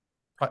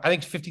 I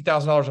think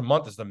 $50,000 a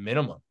month is the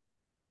minimum,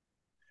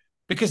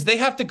 because they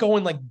have to go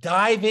and like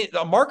dive in.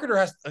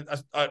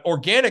 An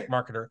organic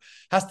marketer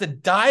has to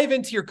dive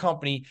into your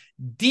company,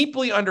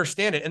 deeply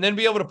understand it, and then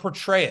be able to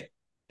portray it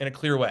in a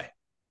clear way.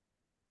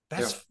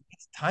 It's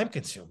time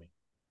consuming,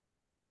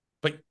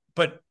 but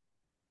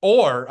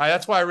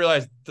that's why I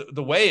realized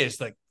the way is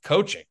like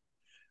coaching,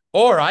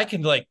 or I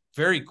can like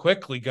very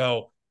quickly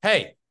go,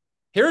 hey,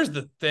 here's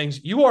the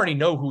things you already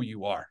know who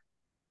you are.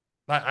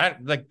 I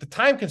like the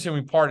time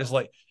consuming part is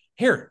like,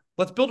 here,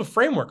 let's build a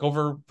framework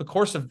over the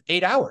course of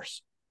 8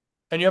 hours.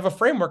 And you have a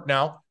framework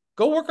now.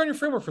 Go work on your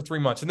framework for 3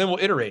 months and then we'll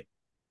iterate.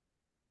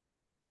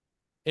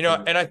 And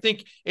I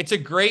think it's a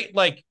great,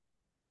 like,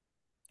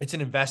 it's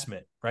an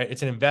investment, right?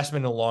 It's an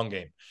investment in the long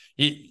game.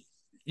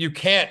 You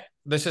can't,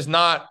 this is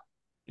not,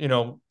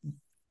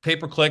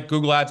 pay-per-click,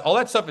 Google ads, all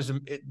that stuff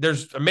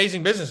there's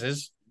amazing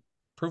businesses,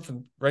 proof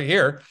right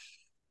here.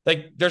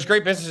 Like there's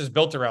great businesses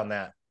built around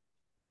that.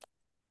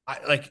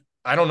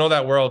 I don't know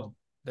that world.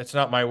 That's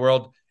not my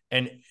world.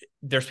 And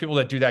there's people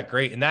that do that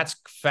great, and that's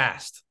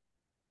fast,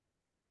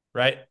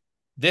 right?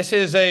 This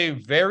is a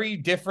very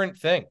different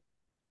thing.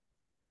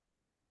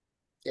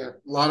 Yeah, a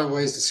lot of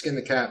ways to skin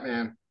the cat,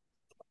 man.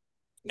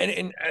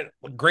 And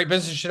great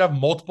businesses should have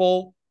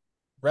multiple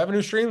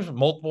revenue streams,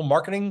 multiple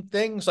marketing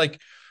things.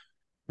 Like,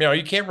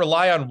 you can't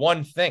rely on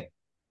one thing.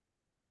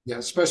 Yeah,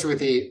 especially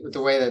with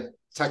the way that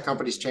tech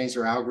companies change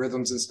their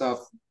algorithms and stuff.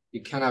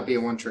 You cannot be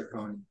a one-trick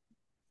pony.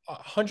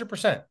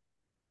 100%.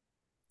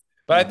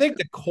 But I think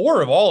the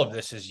core of all of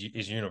this is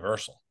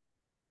universal.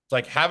 It's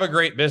like, have a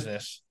great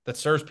business that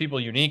serves people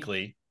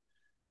uniquely,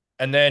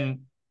 and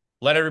then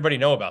let everybody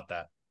know about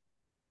that.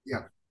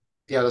 Yeah.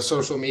 Yeah. The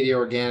social media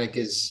organic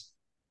is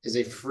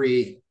a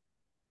free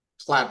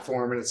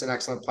platform, and it's an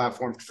excellent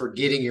platform for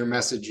getting your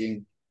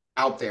messaging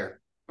out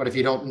there. But if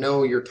you don't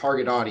know your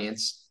target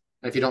audience,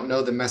 and if you don't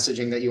know the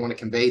messaging that you want to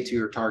convey to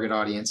your target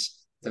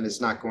audience, then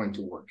it's not going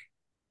to work.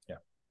 Yeah.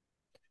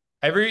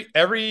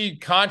 Every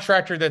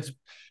contractor that's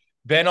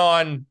been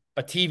on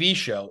a TV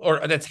show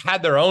or that's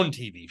had their own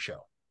TV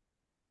show,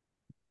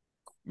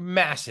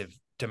 massive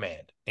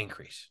demand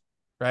increase,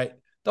 right?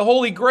 The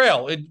holy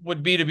grail, it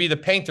would be to be the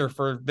painter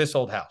for this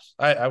old house.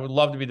 I would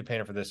love to be the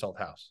painter for this old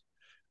house.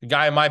 The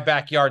guy in my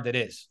backyard that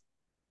is.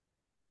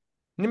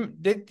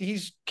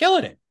 He's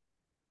killing it.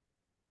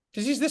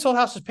 Because he's this old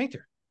house's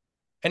painter.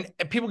 And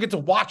people get to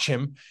watch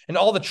him and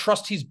all the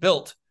trust he's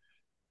built.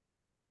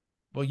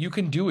 Well, you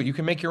can do it. You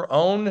can make your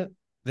own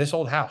this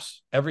old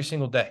house every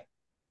single day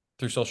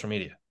through social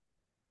media.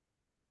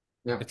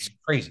 Yeah. It's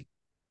crazy.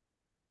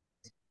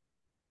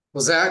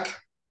 Well, Zach,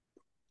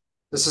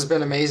 this has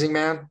been amazing,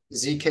 man.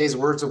 ZK's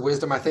words of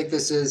wisdom. I think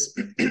this is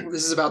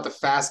about the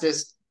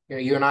fastest.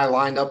 You and I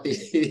lined up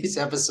these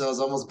episodes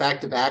almost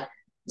back to back.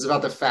 It's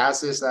about the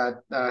fastest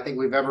that I think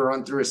we've ever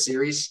run through a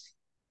series.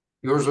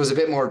 Yours was a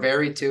bit more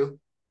varied too.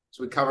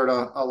 So we covered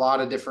a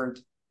lot of different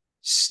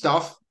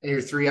stuff in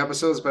your 3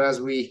 episodes. But as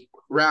we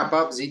wrap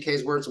up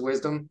ZK's words of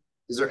wisdom,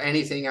 is there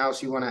anything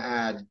else you want to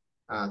add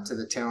to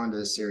the tail end of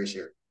this series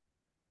here?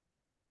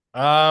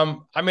 I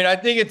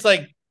think it's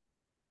like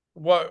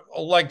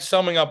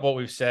summing up what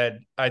we've said.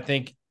 I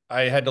think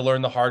I had to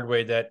learn the hard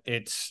way that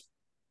it's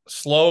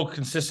slow,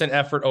 consistent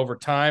effort over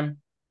time.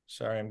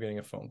 Sorry, I'm getting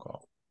a phone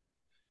call.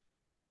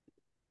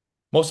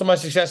 Most of my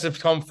success has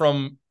come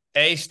from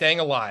staying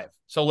alive.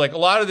 So like a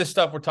lot of this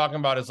stuff we're talking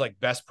about is like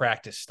best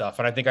practice stuff.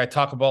 And I think I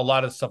talk about a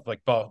lot of stuff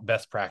like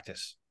best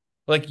practice.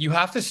 Like you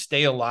have to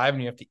stay alive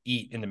and you have to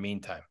eat in the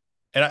meantime.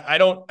 And I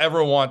don't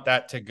ever want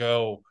that to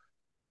go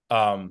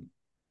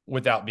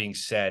without being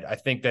said. I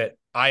think that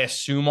I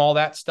assume all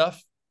that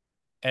stuff.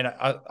 And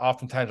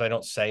oftentimes I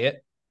don't say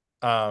it.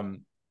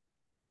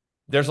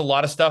 There's a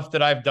lot of stuff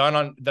that I've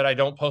done that I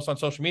don't post on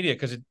social media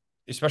because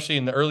especially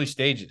in the early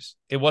stages,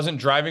 it wasn't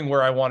driving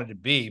where I wanted to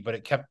be, but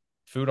it kept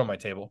food on my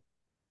table.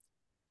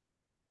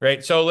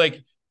 Right. So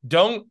like,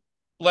 don't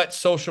let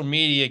social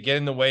media get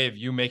in the way of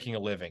you making a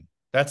living.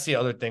 That's the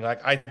other thing.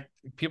 Like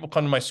people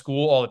come to my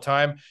school all the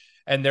time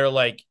and they're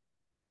like,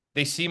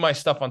 they see my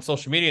stuff on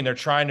social media and they're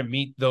trying to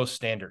meet those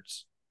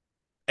standards.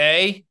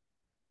 We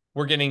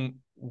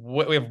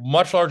have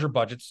much larger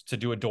budgets to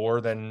do a door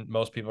than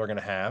most people are going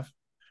to have.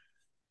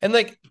 And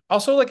like,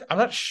 also like, I'm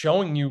not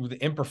showing you the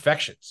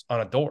imperfections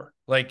on a door.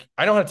 Like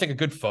I know how to take a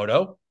good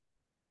photo.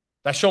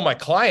 I show my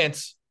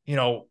clients,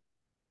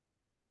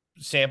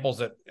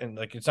 samples and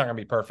like, it's not going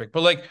to be perfect,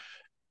 but like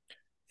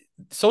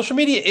social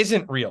media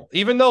isn't real.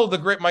 Even though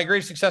my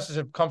greatest successes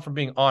have come from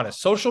being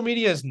honest, social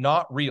media is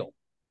not real.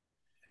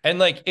 And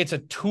like, it's a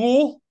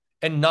tool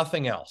and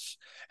nothing else.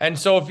 And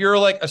so if you're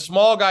like a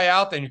small guy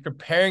out there and you're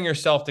comparing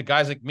yourself to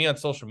guys like me on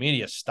social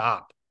media,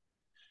 stop.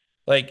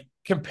 Like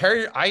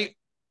I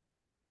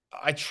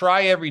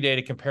try every day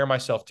to compare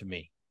myself to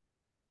me.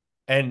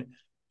 And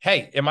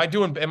hey, am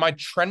I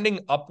trending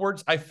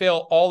upwards? I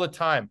fail all the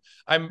time.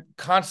 I'm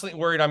constantly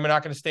worried I'm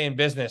not going to stay in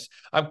business.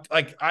 I'm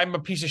a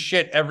piece of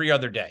shit every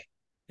other day.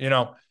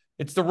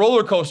 It's the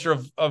roller coaster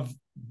of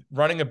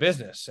running a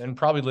business and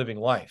probably living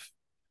life.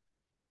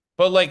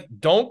 But like,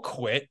 don't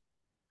quit,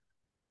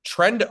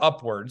 trend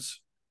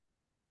upwards,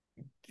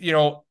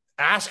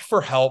 ask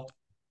for help.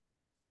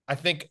 I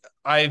think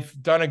I've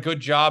done a good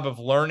job of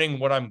learning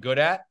what I'm good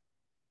at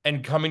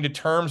and coming to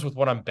terms with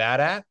what I'm bad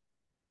at.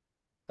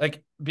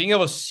 Like being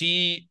able to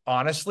see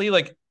honestly,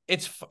 like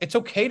it's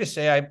okay to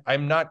say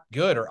I'm not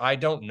good or I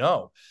don't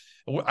know.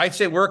 I'd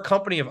say we're a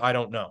company of I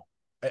don't know.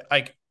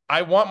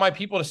 I want my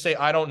people to say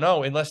I don't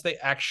know unless they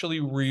actually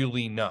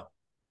really know.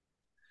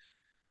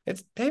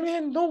 It's, hey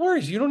man, no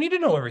worries. You don't need to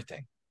know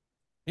everything.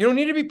 You don't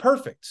need to be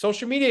perfect.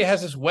 Social media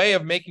has this way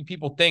of making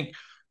people think,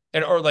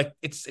 or like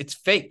it's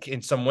fake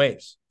in some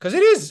ways, because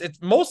it is.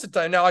 It's most of the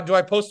time. Now, do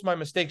I post my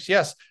mistakes?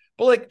 Yes,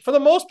 but like for the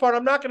most part,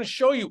 I'm not going to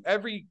show you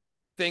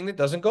everything that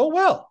doesn't go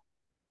well.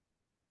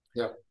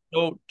 Yeah.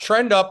 So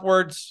trend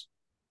upwards.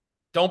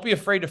 Don't be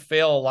afraid to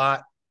fail a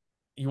lot.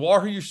 You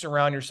are who you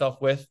surround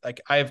yourself with.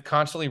 Like I have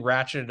constantly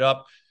ratcheted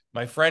up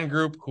my friend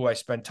group, who I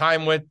spend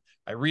time with.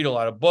 I read a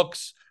lot of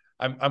books.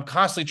 I'm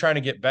constantly trying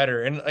to get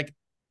better. And like,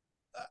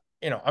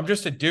 I'm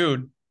just a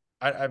dude.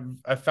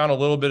 I've found a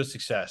little bit of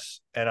success,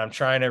 and I'm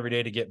trying every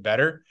day to get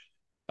better.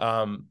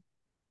 But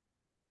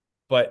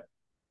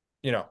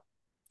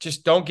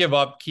just don't give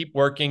up. Keep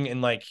working,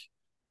 and like,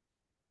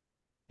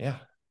 yeah,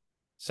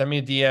 send me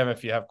a DM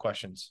if you have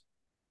questions.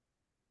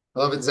 I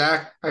love it,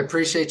 Zach. I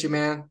appreciate you,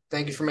 man.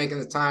 Thank you for making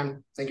the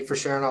time. Thank you for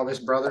sharing all this,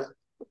 brother.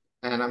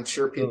 And I'm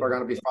sure people are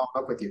going to be following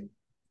up with you.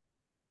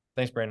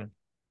 Thanks, Brandon.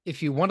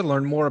 If you want to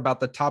learn more about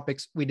the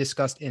topics we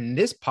discussed in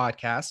this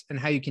podcast and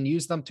how you can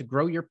use them to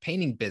grow your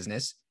painting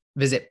business,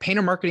 visit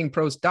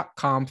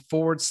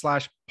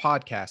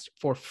paintermarketingpros.com/podcast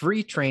for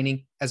free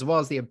training, as well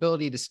as the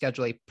ability to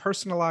schedule a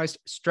personalized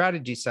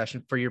strategy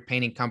session for your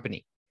painting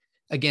company.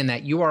 Again,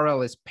 that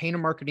URL is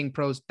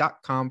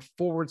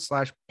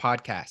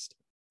paintermarketingpros.com/podcast.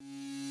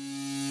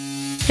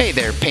 Hey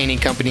there, painting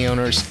company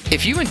owners.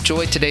 If you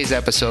enjoyed today's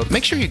episode,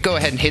 make sure you go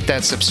ahead and hit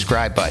that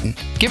subscribe button.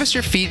 Give us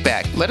your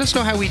feedback. Let us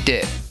know how we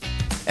did.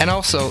 And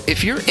also,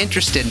 if you're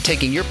interested in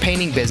taking your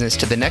painting business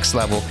to the next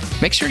level,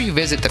 make sure you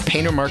visit the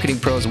Painter Marketing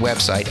Pros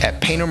website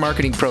at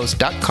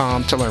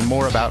paintermarketingpros.com to learn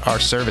more about our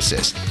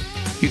services.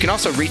 You can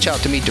also reach out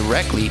to me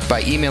directly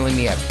by emailing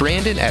me at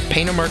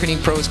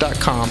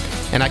brandon@paintermarketingpros.com,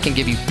 and I can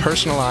give you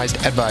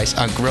personalized advice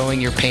on growing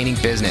your painting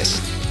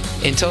business.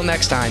 Until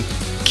next time,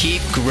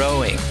 keep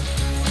growing.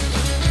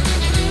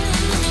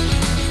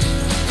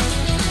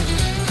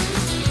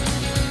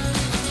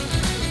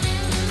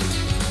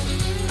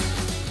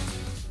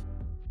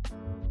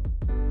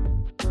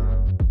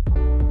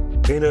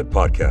 Paint It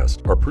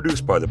podcasts are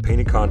produced by the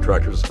Painting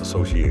Contractors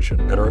Association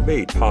and are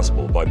made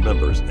possible by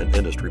members and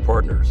industry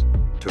partners.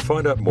 To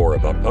find out more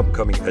about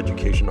upcoming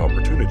education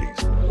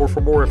opportunities or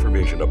for more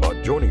information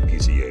about joining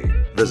PCA,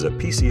 visit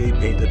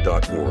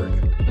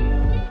pcapainted.org.